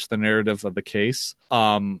establish the narrative of the case.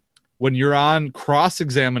 When you're on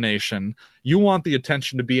cross-examination, you want the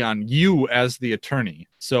attention to be on you as the attorney.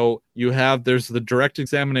 So there's the direct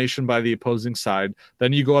examination by the opposing side.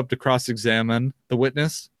 Then you go up to cross-examine the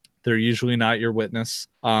witness. They're usually not your witness.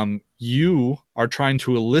 You are trying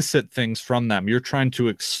to elicit things from them. You're trying to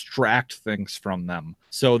extract things from them.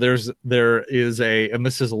 So there is and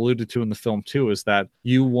this is alluded to in the film too, is that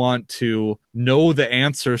you want to know the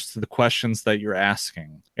answers to the questions that you're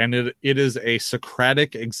asking. And it is a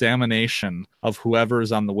Socratic examination of whoever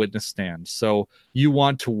is on the witness stand. So you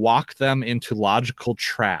want to walk them into logical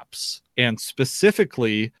traps. And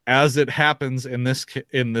specifically, as it happens in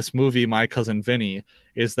this movie, My Cousin Vinny,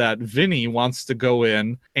 is that Vinny wants to go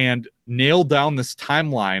in and nail down this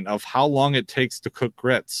timeline of how long it takes to cook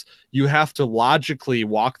grits. You have to logically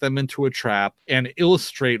walk them into a trap and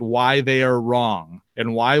illustrate why they are wrong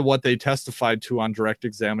and why what they testified to on direct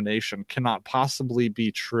examination cannot possibly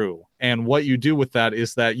be true. And what you do with that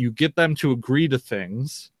is that you get them to agree to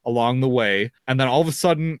things along the way, and then all of a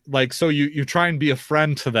sudden, like, so you try and be a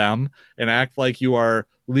friend to them and act like you are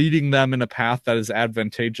leading them in a path that is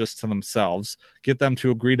advantageous to themselves, get them to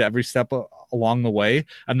agree to every step along the way,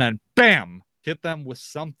 and then bam, hit them with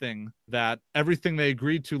something that everything they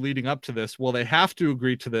agreed to leading up to this, well, they have to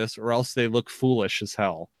agree to this or else they look foolish as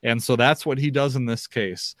hell. And so that's what he does in this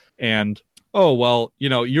case. And oh, well, you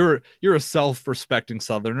know, you're a self-respecting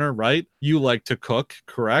Southerner, right? You like to cook,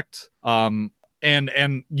 correct? And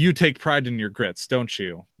you take pride in your grits, don't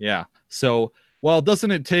you? Yeah. So, well,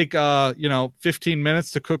 doesn't it take 15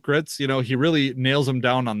 minutes to cook grits? You know, he really nails them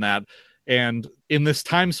down on that. And in this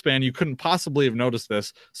time span, you couldn't possibly have noticed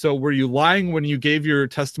this. So were you lying when you gave your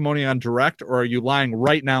testimony on direct, or are you lying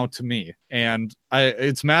right now to me? And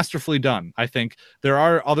it's masterfully done. I think there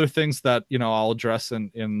are other things that, you know, I'll address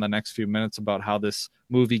in the next few minutes about how this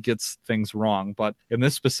movie gets things wrong. But in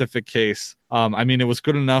this specific case, I mean, it was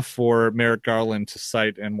good enough for Merrick Garland to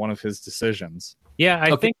cite in one of his decisions. Yeah,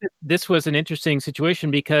 I think that this was an interesting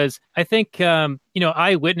situation because I think,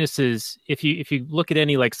 eyewitnesses, if you look at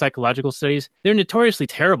any like psychological studies, they're notoriously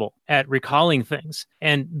terrible at recalling things.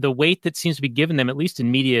 And the weight that seems to be given them, at least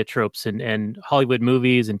in media tropes and Hollywood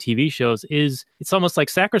movies and TV shows, it's almost like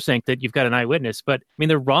sacrosanct that you've got an eyewitness. But I mean,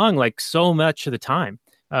 they're wrong like so much of the time.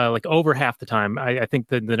 Like over half the time. I think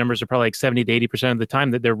the numbers are probably like 70 to 80% of the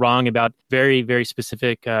time that they're wrong about very, very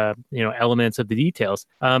specific, elements of the details.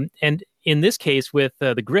 And in this case with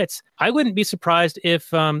the grits, I wouldn't be surprised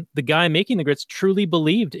if the guy making the grits truly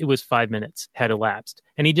believed it was 5 minutes had elapsed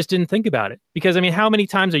and he just didn't think about it. Because, I mean, how many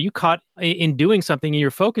times are you caught in doing something and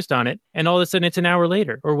you're focused on it and all of a sudden it's an hour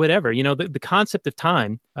later or whatever? You know, the concept of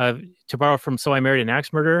time, to borrow from So I Married an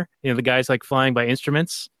Axe Murderer, you know, the guy's like flying by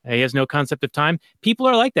instruments. He has no concept of time. People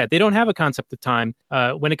are like that. They don't have a concept of time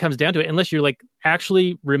when it comes down to it, unless you're like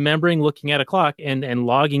actually remembering looking at a clock and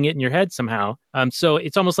logging it in your head somehow. So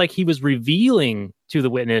it's almost like he was revealing to the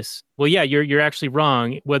witness, well, yeah, you're actually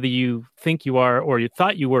wrong, whether you think you are or you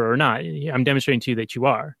thought you were or not. I'm demonstrating to you that you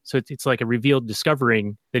are. So it's like a revealed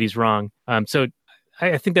discovering that he's wrong. So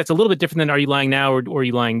I think that's a little bit different than are you lying now or are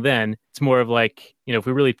you lying then? It's more of like, you know, if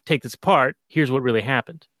we really take this apart, here's what really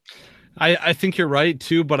happened. I think you're right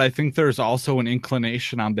too, but I think there's also an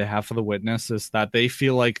inclination on behalf of the witnesses that they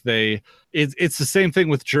feel like it's the same thing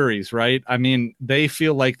with juries, right? I mean, they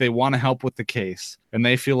feel like they want to help with the case and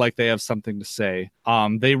they feel like they have something to say.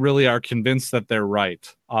 They really are convinced that they're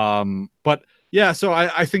right. But yeah, so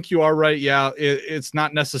I think you are right. Yeah, it's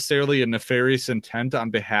not necessarily a nefarious intent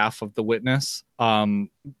on behalf of the witness.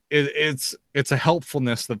 It's a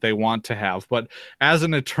helpfulness that they want to have. But as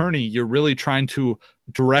an attorney, you're really trying to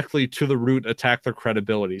directly to the root attack their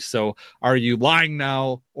credibility. So are you lying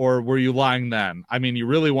now or were you lying then? I mean, you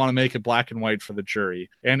really want to make it black and white for the jury.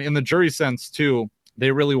 And in the jury sense, too,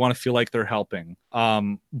 they really want to feel like they're helping.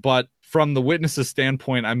 But from the witness's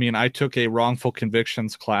standpoint, I mean, I took a wrongful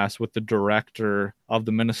convictions class with the director of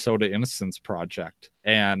the Minnesota Innocence Project,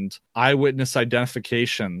 and eyewitness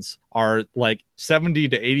identifications are like 70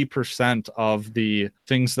 to 80% of the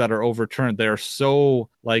things that are overturned. They're so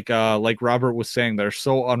like Robert was saying, they're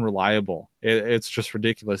so unreliable. It's just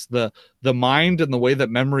ridiculous. The mind and the way that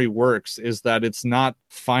memory works is that it's not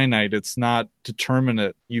finite. It's not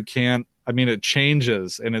determinate. You can't, I mean, it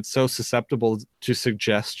changes and it's so susceptible to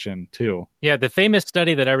suggestion too. Yeah, the famous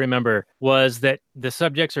study that I remember was that the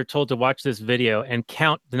subjects are told to watch this video and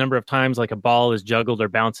count the number of times like a ball is juggled or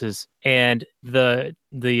bounces. And the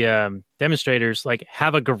demonstrators like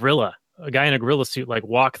have a guy in a gorilla suit, like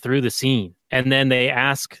walk through the scene. And then they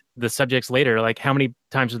ask the subjects later, like, how many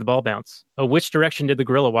times did the ball bounce? Oh, which direction did the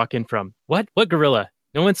gorilla walk in from? What gorilla?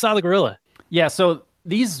 No one saw the gorilla. Yeah, so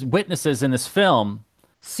these witnesses in this film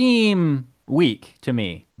seem weak to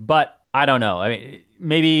me, but I don't know. I mean,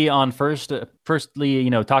 maybe on firstly,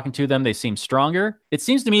 talking to them, they seem stronger. It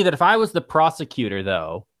seems to me that if I was the prosecutor,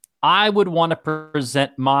 though, I would want to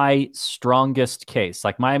present my strongest case,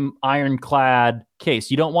 like my ironclad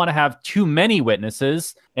case. You don't want to have too many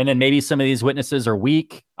witnesses, and then maybe some of these witnesses are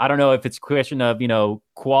weak. I don't know if it's a question of,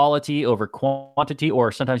 quality over quantity,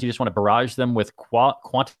 or sometimes you just want to barrage them with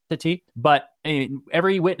quantity. But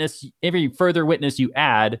every further witness you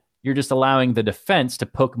add, you're just allowing the defense to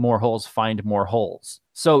poke more holes, find more holes.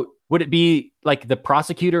 So would it be like the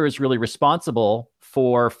prosecutor is really responsible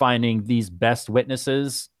for finding these best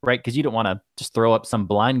witnesses, right? Because you don't want to just throw up some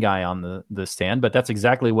blind guy on the stand, but that's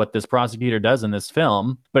exactly what this prosecutor does in this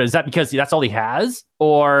film. But is that because that's all he has?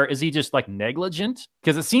 Or is he just like negligent?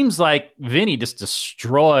 Because it seems like Vinny just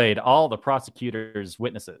destroyed all the prosecutor's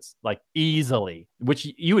witnesses, like easily, which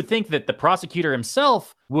you would think that the prosecutor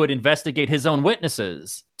himself would investigate his own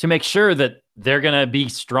witnesses to make sure that they're going to be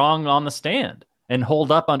strong on the stand and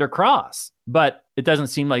hold up under cross. But it doesn't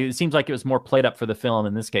seem like it seems like it was more played up for the film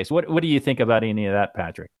in this case. What do you think about any of that,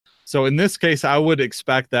 Patrick? So in this case, I would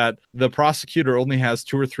expect that the prosecutor only has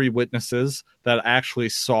 2 or 3 witnesses that actually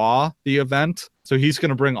saw the event. So he's going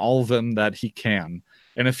to bring all of them that he can.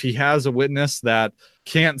 And if he has a witness that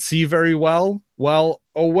can't see very well,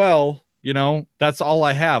 you know, that's all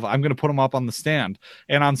I have. I'm going to put him up on the stand.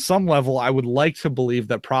 And on some level, I would like to believe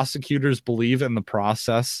that prosecutors believe in the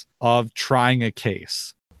process of trying a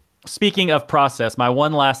case. Speaking of process, my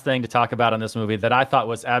one last thing to talk about in this movie that I thought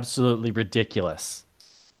was absolutely ridiculous.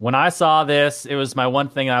 When I saw this, it was my one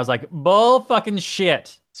thing. And I was like, bull fucking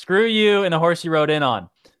shit. Screw you and the horse you rode in on.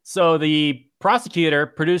 So the prosecutor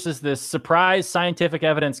produces this surprise scientific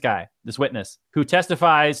evidence guy, this witness, who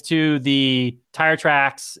testifies to the tire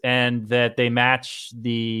tracks and that they match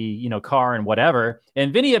the, car and whatever.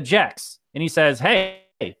 And Vinny objects and he says, hey,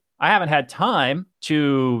 I haven't had time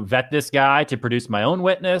to vet this guy, to produce my own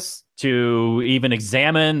witness, to even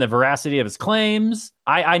examine the veracity of his claims.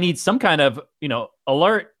 I need some kind of,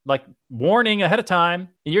 alert, like warning ahead of time.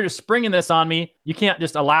 And you're just springing this on me. You can't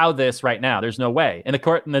just allow this right now. There's no way. And the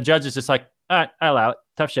court and the judge is just like, all right, I allow it.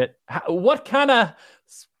 Tough shit. What kind of,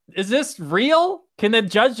 is this real? Can the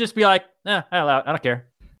judge just be like, I allow it. I don't care.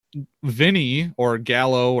 Vinny or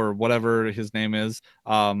Gallo or whatever his name is,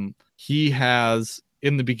 he has,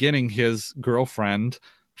 in the beginning, his girlfriend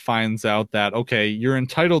finds out that, okay, you're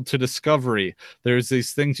entitled to discovery. There's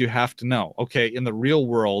these things you have to know. Okay, in the real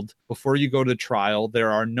world, before you go to trial, there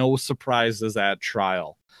are no surprises at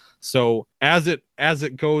trial. So as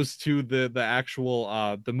it goes to the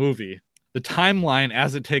actual the movie, the timeline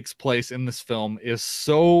as it takes place in this film is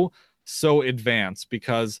so advanced,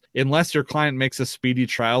 because unless your client makes a speedy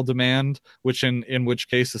trial demand, which in which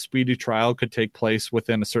case a speedy trial could take place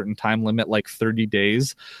within a certain time limit, like 30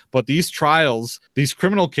 days. But these trials, these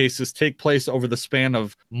criminal cases take place over the span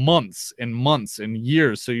of months and months and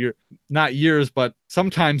years. So you're not years, but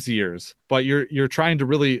sometimes years. But you're trying to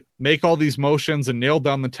really make all these motions and nail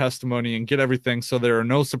down the testimony and get everything so there are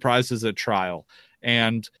no surprises at trial.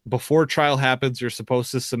 And before trial happens, you're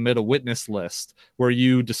supposed to submit a witness list where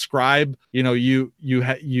you describe, you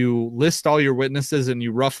list all your witnesses and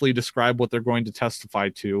you roughly describe what they're going to testify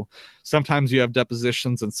to. Sometimes you have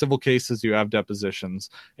depositions. In civil cases, you have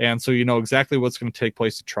depositions. And so you know exactly what's going to take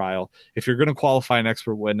place at trial. If you're going to qualify an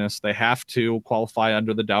expert witness, they have to qualify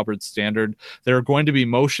under the Daubert standard. There are going to be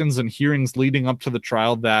motions and hearings leading up to the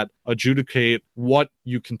trial that adjudicate what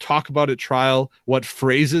you can talk about at trial, what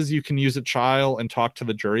phrases you can use at trial and talk to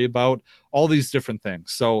the jury about, all these different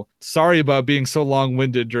things. So sorry about being so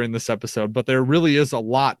long-winded during this episode, but there really is a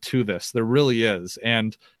lot to this. There really is.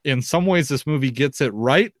 And in some ways, this movie gets it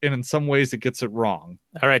right, and in some ways, it gets it wrong.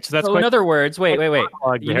 All right, so that's in other words, wait.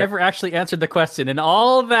 You never actually answered the question. And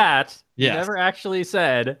all that, you never actually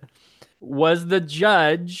said, was the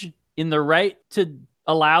judge in the right to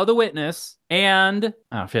allow the witness and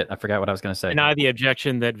I forgot what I was going to say. Deny the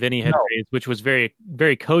objection that Vinny had raised, which was very,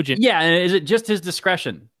 very cogent. Yeah, and is it just his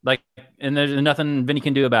discretion? And there's nothing Vinny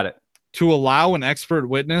can do about it? To allow an expert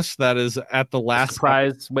witness that is at the last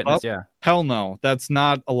surprise witness, yeah. Hell no, that's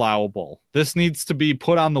not allowable. This needs to be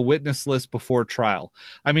put on the witness list before trial.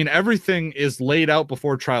 I mean, everything is laid out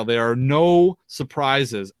before trial. There are no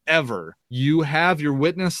surprises ever. You have your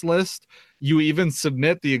witness list. You even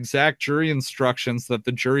submit the exact jury instructions that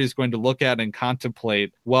the jury is going to look at and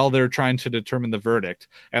contemplate while they're trying to determine the verdict.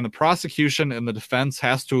 And the prosecution and the defense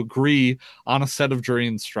has to agree on a set of jury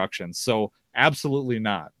instructions. So absolutely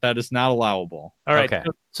not. That is not allowable. All right. Okay.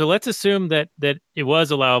 So let's assume that it was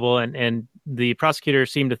allowable and the prosecutor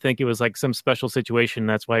seemed to think it was like some special situation.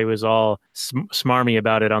 That's why he was all smarmy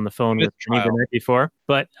about it on the phone with me the night before.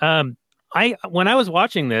 But when I was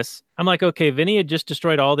watching this, I'm like, okay, Vinny had just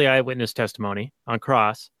destroyed all the eyewitness testimony on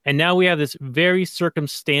cross. And now we have this very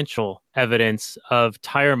circumstantial evidence of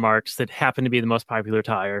tire marks that happen to be the most popular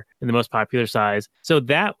tire and the most popular size. So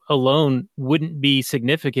that alone wouldn't be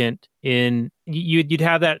significant in, you'd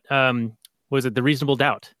have that, was it the reasonable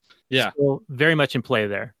doubt? Yeah. still very much in play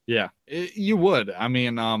there. Yeah, you would. I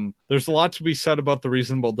mean, there's a lot to be said about the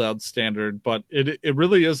reasonable doubt standard, but it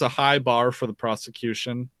really is a high bar for the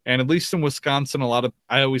prosecution. And at least in Wisconsin,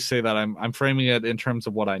 I always say that I'm framing it in terms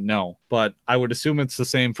of what I know, but I would assume it's the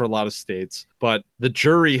same for a lot of states. But the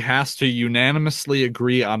jury has to unanimously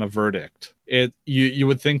agree on a verdict. You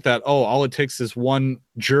would think that, all it takes is one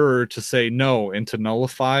juror to say no and to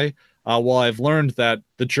nullify. Well, I've learned that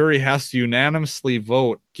the jury has to unanimously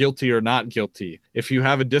vote guilty or not guilty. If you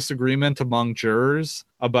have a disagreement among jurors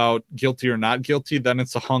about guilty or not guilty, then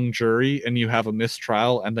it's a hung jury and you have a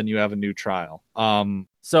mistrial and then you have a new trial.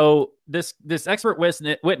 So this expert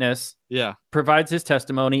witness Yeah. provides his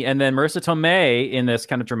testimony, and then Marissa Tomei, in this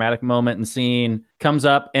kind of dramatic moment and scene, comes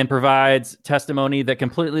up and provides testimony that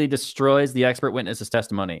completely destroys the expert witness's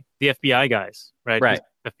testimony. The FBI guys, right? Right.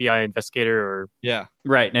 FBI investigator or Yeah.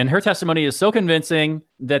 Right. And her testimony is so convincing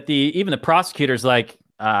that even the prosecutor's like,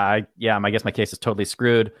 I guess my case is totally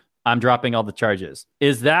screwed. I'm dropping all the charges.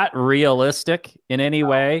 Is that realistic in any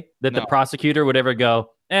way that the No. prosecutor would ever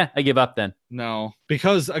go, I give up then? No,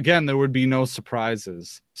 because again, there would be no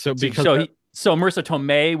surprises. So because So Marissa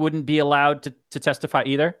Tomei wouldn't be allowed to testify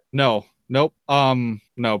either? Nope.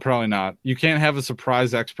 No, probably not. You can't have a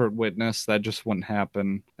surprise expert witness. That just wouldn't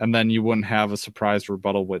happen. And then you wouldn't have a surprise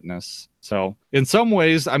rebuttal witness. So in some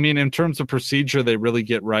ways, I mean, in terms of procedure, they really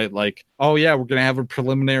get right. Like, oh yeah, we're going to have a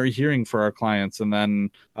preliminary hearing for our clients. And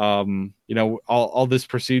then, all this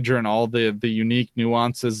procedure and all the unique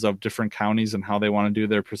nuances of different counties and how they want to do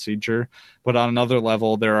their procedure. But on another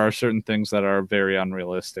level, there are certain things that are very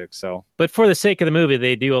unrealistic. So, But for the sake of the movie,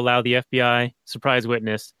 they do allow the FBI surprise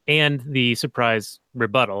witness and the surprise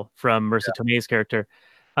rebuttal from Marissa Tomei's character.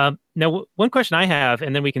 Now, one question I have,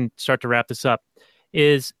 and then we can start to wrap this up,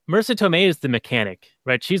 is Marissa Tomei is the mechanic,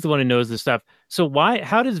 right? She's the one who knows this stuff. So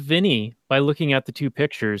how does Vinny, by looking at the two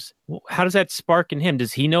pictures, how does that spark in him?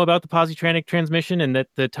 Does he know about the positronic transmission and that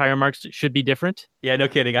the tire marks should be different? Yeah, no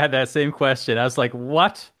kidding. I had that same question. I was like,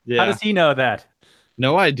 what? Yeah. How does he know that?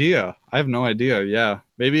 no idea. I have no idea. Yeah.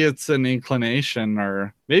 Maybe it's an inclination,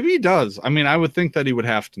 or maybe he does. I mean, I would think that he would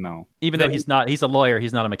have to know. Even though he's a lawyer,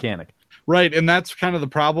 he's not a mechanic. Right. And that's kind of the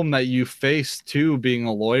problem that you face too, being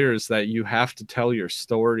a lawyer, is that you have to tell your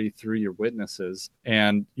story through your witnesses,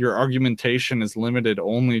 and your argumentation is limited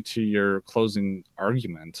only to your closing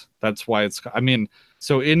argument. That's why that's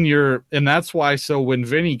why when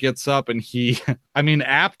Vinny gets up and he,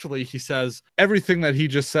 aptly he says, everything that he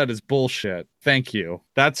just said is bullshit. Thank you.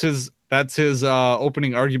 That's his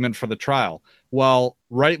opening argument for the trial. Well,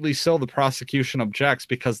 rightly so, the prosecution objects,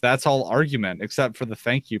 because that's all argument except for the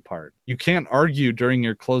thank you part. You can't argue during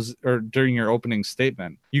your during your opening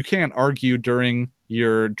statement. You can't argue during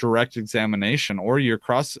your direct examination or your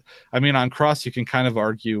cross. On cross, you can kind of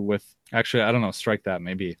argue with, actually, I don't know, strike that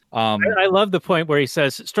maybe. I love the point where he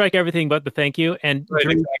says, strike everything but the thank you, and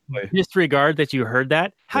disregard that you heard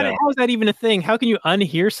that. How is that even a thing? How can you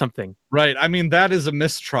unhear something? Right. That is a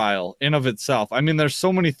mistrial in of itself. There's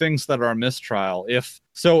so many things that are a mistrial.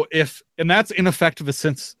 And that's ineffective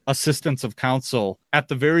assistance of counsel at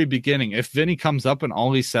the very beginning. If Vinny comes up and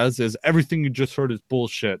all he says is, everything you just heard is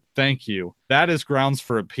bullshit, thank you, that is grounds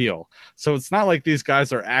for appeal. So it's not like these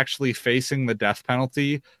guys are actually facing the death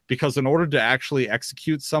penalty, because in order to actually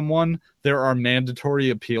execute someone, there are mandatory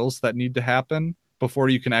appeals that need to happen before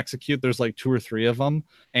you can execute. There's like 2 or 3 of them.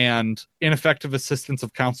 And ineffective assistance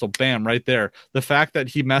of counsel, bam, right there. The fact that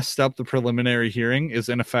he messed up the preliminary hearing is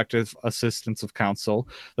ineffective assistance of counsel.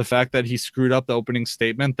 The fact that he screwed up the opening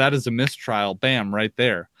statement, that is a mistrial, bam, right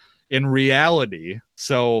there. In reality.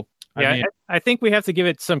 So I think we have to give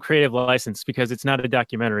it some creative license, because it's not a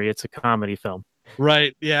documentary, it's a comedy film.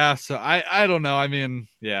 Right. Yeah. So I don't know.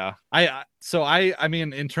 Yeah.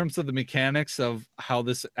 In terms of the mechanics of how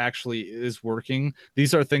this actually is working,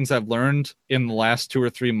 these are things I've learned in the last 2 or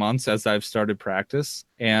 3 months as I've started practice.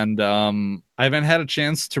 And I haven't had a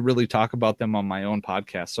chance to really talk about them on my own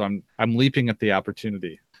podcast. So I'm leaping at the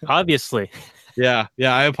opportunity. Obviously. Yeah.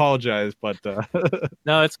 I apologize, but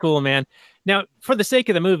no, it's cool, man. Now, for the sake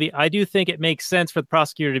of the movie, I do think it makes sense for the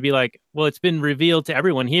prosecutor to be like, well, it's been revealed to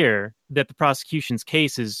everyone here that the prosecution's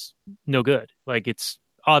case is no good. Like, it's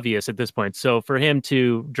obvious at this point. So for him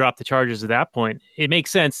to drop the charges at that point, it makes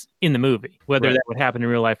sense in the movie. Whether that would happen in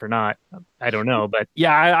real life or not, I don't know. But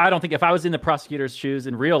yeah, I don't think, if I was in the prosecutor's shoes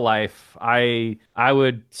in real life, I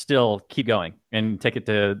would still keep going and take it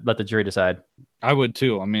to let the jury decide. I would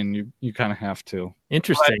too. You kind of have to.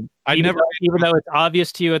 Interesting. Even though it's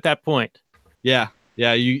obvious to you at that point. Yeah.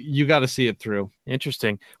 yeah, you got to see it through.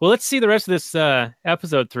 Interesting. Well, let's see the rest of this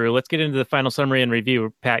episode through. Let's get into the final summary and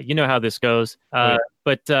review. Pat, you know how this goes.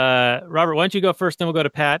 But Robert, why don't you go first, then we'll go to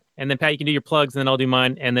Pat, and then Pat, you can do your plugs, and then I'll do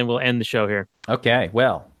mine, and then we'll end the show here. Okay,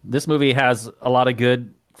 well, this movie has a lot of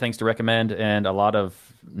good things to recommend and a lot of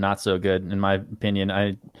not so good, in my opinion.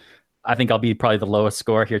 I think I'll be probably the lowest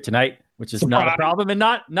score here tonight, which is not a problem and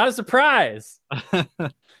not a surprise.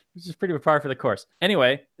 Which is pretty par for the course.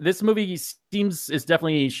 Anyway, this movie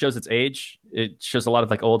definitely shows its age. It shows a lot of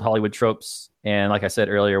like old Hollywood tropes, and like I said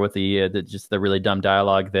earlier, with the really dumb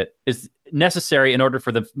dialogue that is necessary in order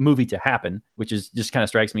for the movie to happen, which is just kind of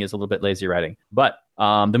strikes me as a little bit lazy writing. But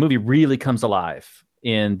the movie really comes alive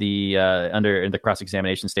in the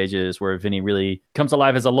cross-examination stages, where Vinny really comes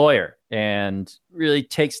alive as a lawyer and really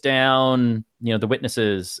takes down the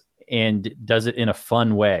witnesses, and does it in a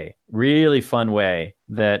fun way, really fun way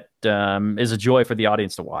that is a joy for the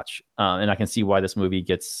audience to watch. And I can see why this movie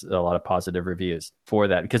gets a lot of positive reviews for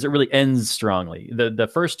that, because it really ends strongly. The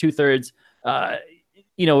first 2/3,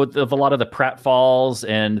 with a lot of the pratfalls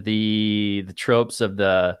and the tropes of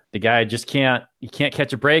the guy can't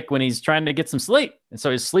catch a break when he's trying to get some sleep. And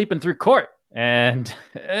so he's sleeping through court. And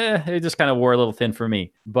it just kind of wore a little thin for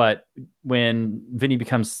me. But when Vinny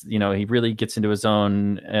becomes, he really gets into his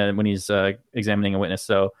own when he's examining a witness.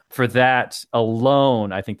 So for that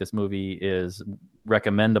alone, I think this movie is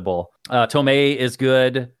recommendable. Tomei is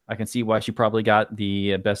good. I can see why she probably got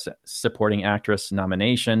the Best Supporting Actress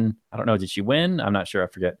nomination. I don't know. Did she win? I'm not sure. I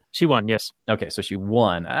forget. She won, yes. Okay, so she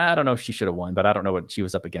won. I don't know if she should have won, but I don't know what she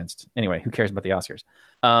was up against. Anyway, who cares about the Oscars?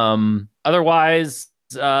 Otherwise,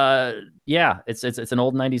 it's an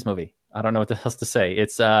old 90s movie. I don't know what else to say.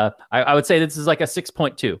 It's I would say this is like a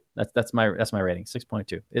 6.2. That's my rating,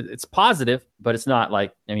 6.2. It's positive, but it's not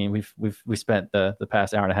like, I mean, we spent the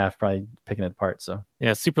past hour and a half probably picking it apart. So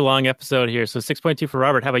yeah, super long episode here. So 6.2 for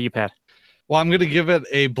Robert. How about you, Pat? Well, I'm going to give it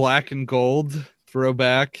a black and gold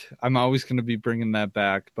throwback. I'm always going to be bringing that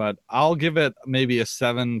back, but I'll give it maybe a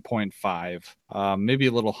 7.5, maybe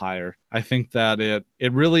a little higher. I think that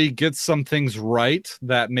it really gets some things right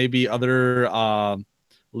that maybe other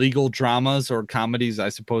legal dramas or comedies, I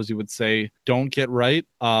suppose you would say, don't get right.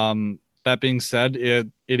 That being said,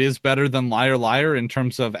 it is better than Liar Liar in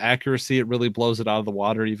terms of accuracy. It really blows it out of the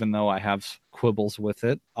water, even though I have quibbles with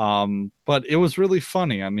it. But it was really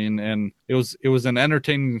funny. I mean, and it was an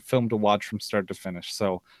entertaining film to watch from start to finish.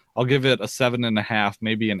 So I'll give it a 7.5,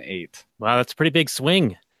 maybe an 8. Wow, that's a pretty big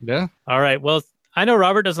swing. Yeah. All right. Well, I know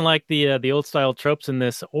Robert doesn't like the old style tropes in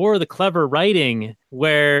this, or the clever writing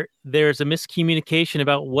where there's a miscommunication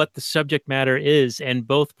about what the subject matter is, and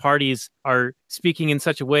both parties are speaking in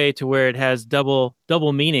such a way to where it has double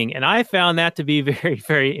meaning. And I found that to be very,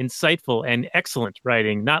 very insightful and excellent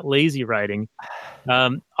writing, not lazy writing.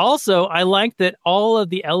 Also, I like that all of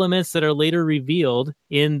the elements that are later revealed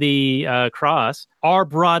in the cross are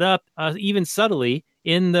brought up even subtly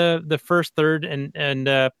in the first third and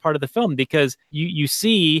part of the film, because you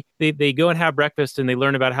see they go and have breakfast and they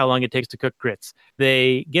learn about how long it takes to cook grits.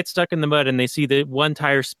 They get stuck in the mud and they see the one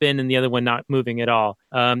tire spin and the other one not moving at all.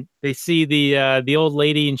 They see the old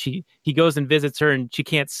lady and he goes and visits her and she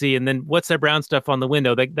can't see. And then what's that brown stuff on the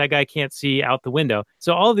window? That guy can't see out the window.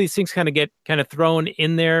 So all of these things kind of get thrown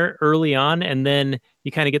in there early on, and then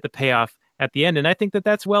you kind of get the payoff at the end. And I think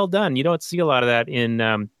that's well done. You don't see a lot of that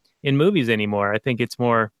in movies anymore. I think it's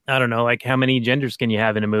more, I don't know, like how many genders can you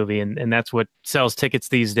have in a movie? And that's what sells tickets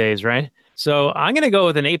these days, right? So I'm going to go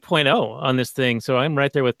with an 8.0 on this thing. So I'm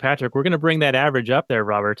right there with Patrick. We're going to bring that average up there,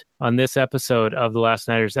 Robert, on this episode of The Last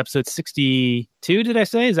Nighters. Episode 62, did I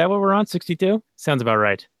say? Is that what we're on? 62? Sounds about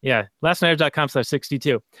right. Yeah,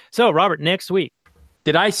 lastnighters.com/62. So, Robert, next week.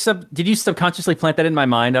 Did you subconsciously plant that in my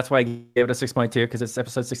mind? That's why I gave it a 6.2, because it's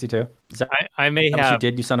episode 62. I may have. You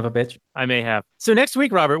did, you son of a bitch. I may have. So next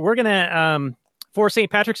week, Robert, we're going to, for St.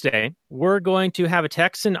 Patrick's Day, we're going to have a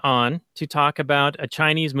Texan on to talk about a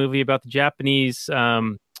Chinese movie about the Japanese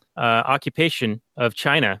occupation of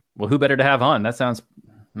China. Well, who better to have on? That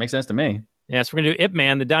makes sense to me. Yeah, so we're going to do Ip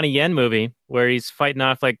Man, the Donnie Yen movie, where he's fighting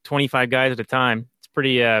off like 25 guys at a time. It's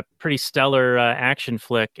pretty stellar action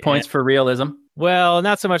flick. Points for realism. Well,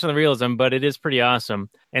 not so much on the realism, but it is pretty awesome.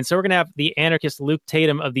 And so we're going to have the anarchist Luke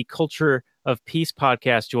Tatum of the Culture of Peace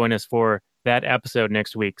podcast join us for that episode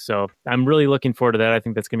next week. So I'm really looking forward to that. I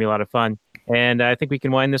think that's going to be a lot of fun. And I think we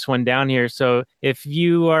can wind this one down here. So if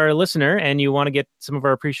you are a listener and you want to get some of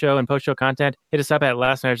our pre-show and post-show content, hit us up at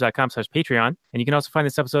lastnighters.com/Patreon. And you can also find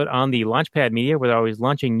this episode on the Launchpad Media, where they're always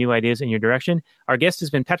launching new ideas in your direction. Our guest has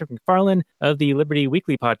been Patrick McFarlane of the Liberty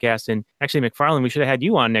Weekly podcast. And actually, McFarlane, we should have had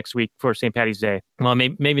you on next week for St. Patty's Day. Well,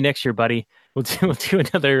 maybe next year, buddy. we'll do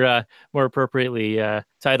another more appropriately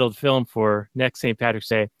titled film for next St. Patrick's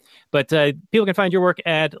Day. But people can find your work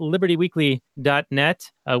at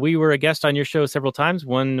libertyweekly.net. We were a guest on your show several times.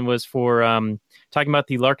 One was for talking about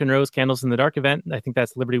the Larkin Rose Candles in the Dark event. I think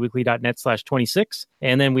that's libertyweekly.net/26.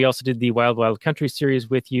 And then we also did the Wild Wild Country series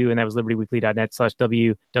with you, and that was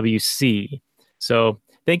libertyweekly.net/WWC. So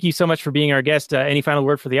thank you so much for being our guest. Any final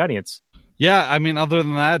word for the audience? Yeah, I mean, other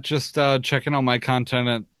than that, just checking out my content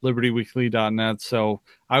at libertyweekly.net. So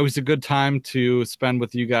always a good time to spend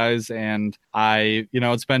with you guys. And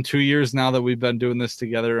it's been 2 years now that we've been doing this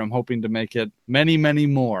together. I'm hoping to make it many, many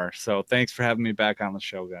more. So thanks for having me back on the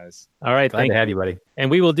show, guys. All right. Glad to have you, buddy. And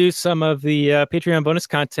we will do some of the Patreon bonus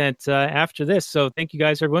content after this. So thank you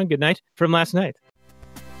guys, everyone. Good night from last night.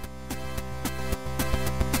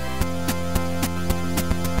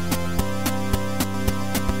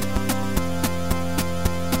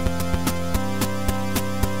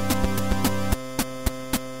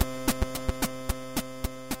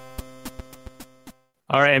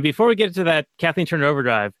 All right, and before we get to that Kathleen Turner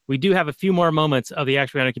Overdrive, we do have a few more moments of the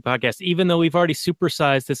Actual Anarchy podcast, even though we've already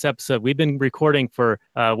supersized this episode. We've been recording for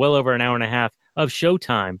well over an hour and a half of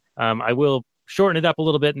showtime. I will shorten it up a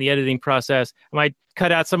little bit in the editing process. I might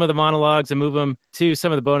cut out some of the monologues and move them to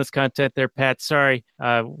some of the bonus content there, Pat. Sorry,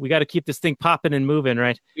 we got to keep this thing popping and moving,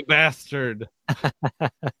 right? You bastard.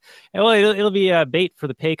 Well, it'll be bait for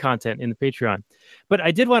the pay content in the Patreon. But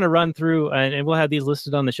I did want to run through, and we'll have these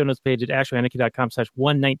listed on the show notes page at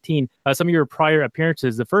actualanarchy.com/119. Some of your prior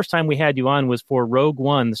appearances. The first time we had you on was for Rogue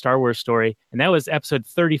One, the Star Wars story, and that was episode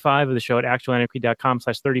 35 of the show at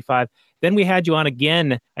actualanarchy.com/35. Then we had you on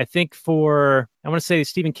again, I think, for, I want to say the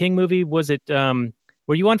Stephen King movie. Was it,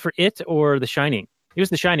 were you on for It or The Shining? It was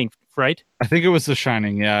The Shining, right? I think it was The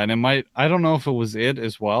Shining, yeah. And I don't know if it was It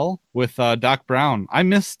as well with Doc Brown. I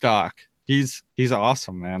miss Doc. He's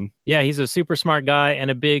awesome, man. Yeah, he's a super smart guy and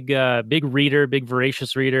a big reader, big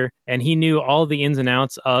voracious reader. And he knew all the ins and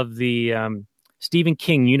outs of the Stephen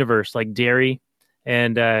King universe, like Derry,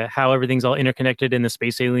 and how everything's all interconnected in the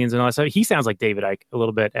space aliens and all that stuff. He sounds like David Icke a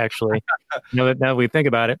little bit, actually, now that we think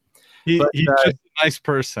about it. He's just a nice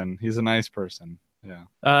person. He's a nice person. Yeah.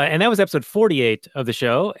 And that was episode 48 of the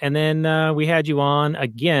show. And then we had you on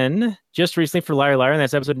again just recently for Liar Liar, and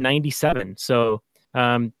that's episode 97. So,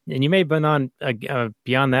 and you may have been on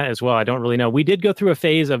beyond that as well. I don't really know. We did go through a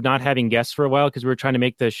phase of not having guests for a while because we were trying to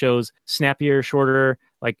make the shows snappier, shorter,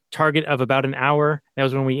 like target of about an hour. That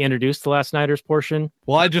was when we introduced the Last Nighters portion.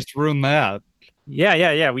 Well, I just ruined that.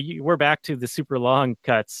 Yeah. We're back to the super long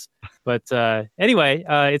cuts. But anyway,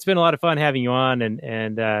 it's been a lot of fun having you on,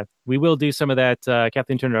 and we will do some of that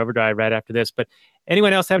Kathleen Turner Overdrive right after this. But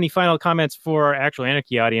anyone else have any final comments for our Actual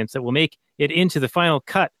Anarchy audience that will make it into the final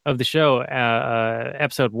cut of the show,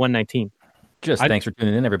 episode 119? Thanks for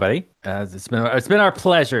tuning in, everybody. It's been our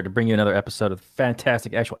pleasure to bring you another episode of the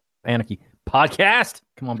fantastic Actual Anarchy podcast.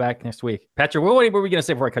 Come on back next week. Patrick, what were we going to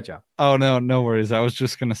say before I cut you off? Oh, no worries. I was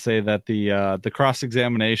just going to say that the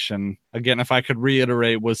cross-examination, again, if I could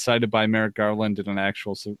reiterate, was cited by Merrick Garland in an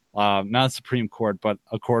actual, not Supreme Court, but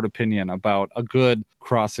a court opinion about a good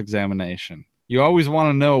cross-examination. You always want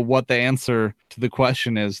to know what the answer to the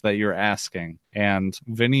question is that you're asking. And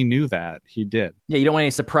Vinny knew that. He did. Yeah, you don't want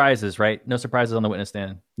any surprises, right? No surprises on the witness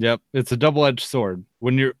stand. Yep. It's a double-edged sword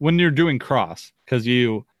when you're doing cross, because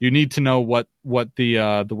you need to know what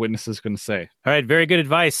the witness is going to say. All right. Very good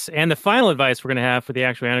advice. And the final advice we're going to have for the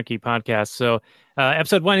Actual Anarchy podcast. So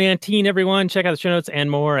episode 119, everyone, check out the show notes and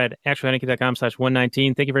more at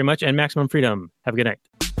actualanarchy.com/119. Thank you very much. And maximum freedom. Have a good night.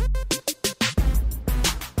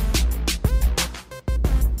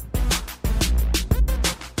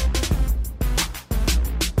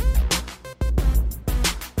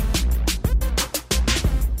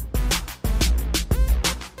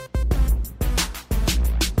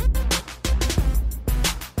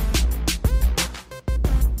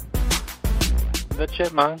 The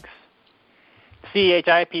Chipmunks.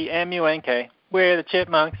 CHIPMUNK. We're the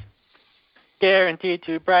Chipmunks. Guaranteed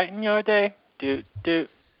to brighten your day. Do do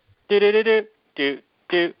do do do do do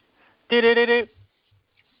do do do do do.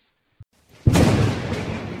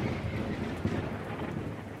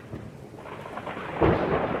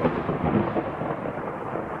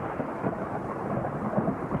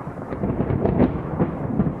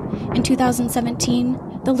 In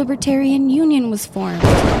 2017, the Libertarian Union was formed.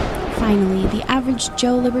 Finally, the average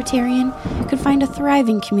Joe Libertarian could find a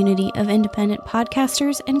thriving community of independent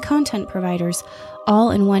podcasters and content providers, all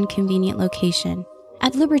in one convenient location.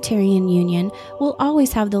 At Libertarian Union, we'll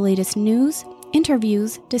always have the latest news,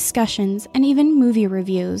 interviews, discussions, and even movie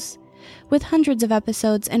reviews. With hundreds of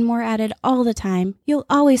episodes and more added all the time, you'll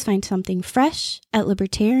always find something fresh at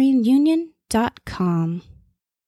libertarianunion.com. www.thebrightlight.com.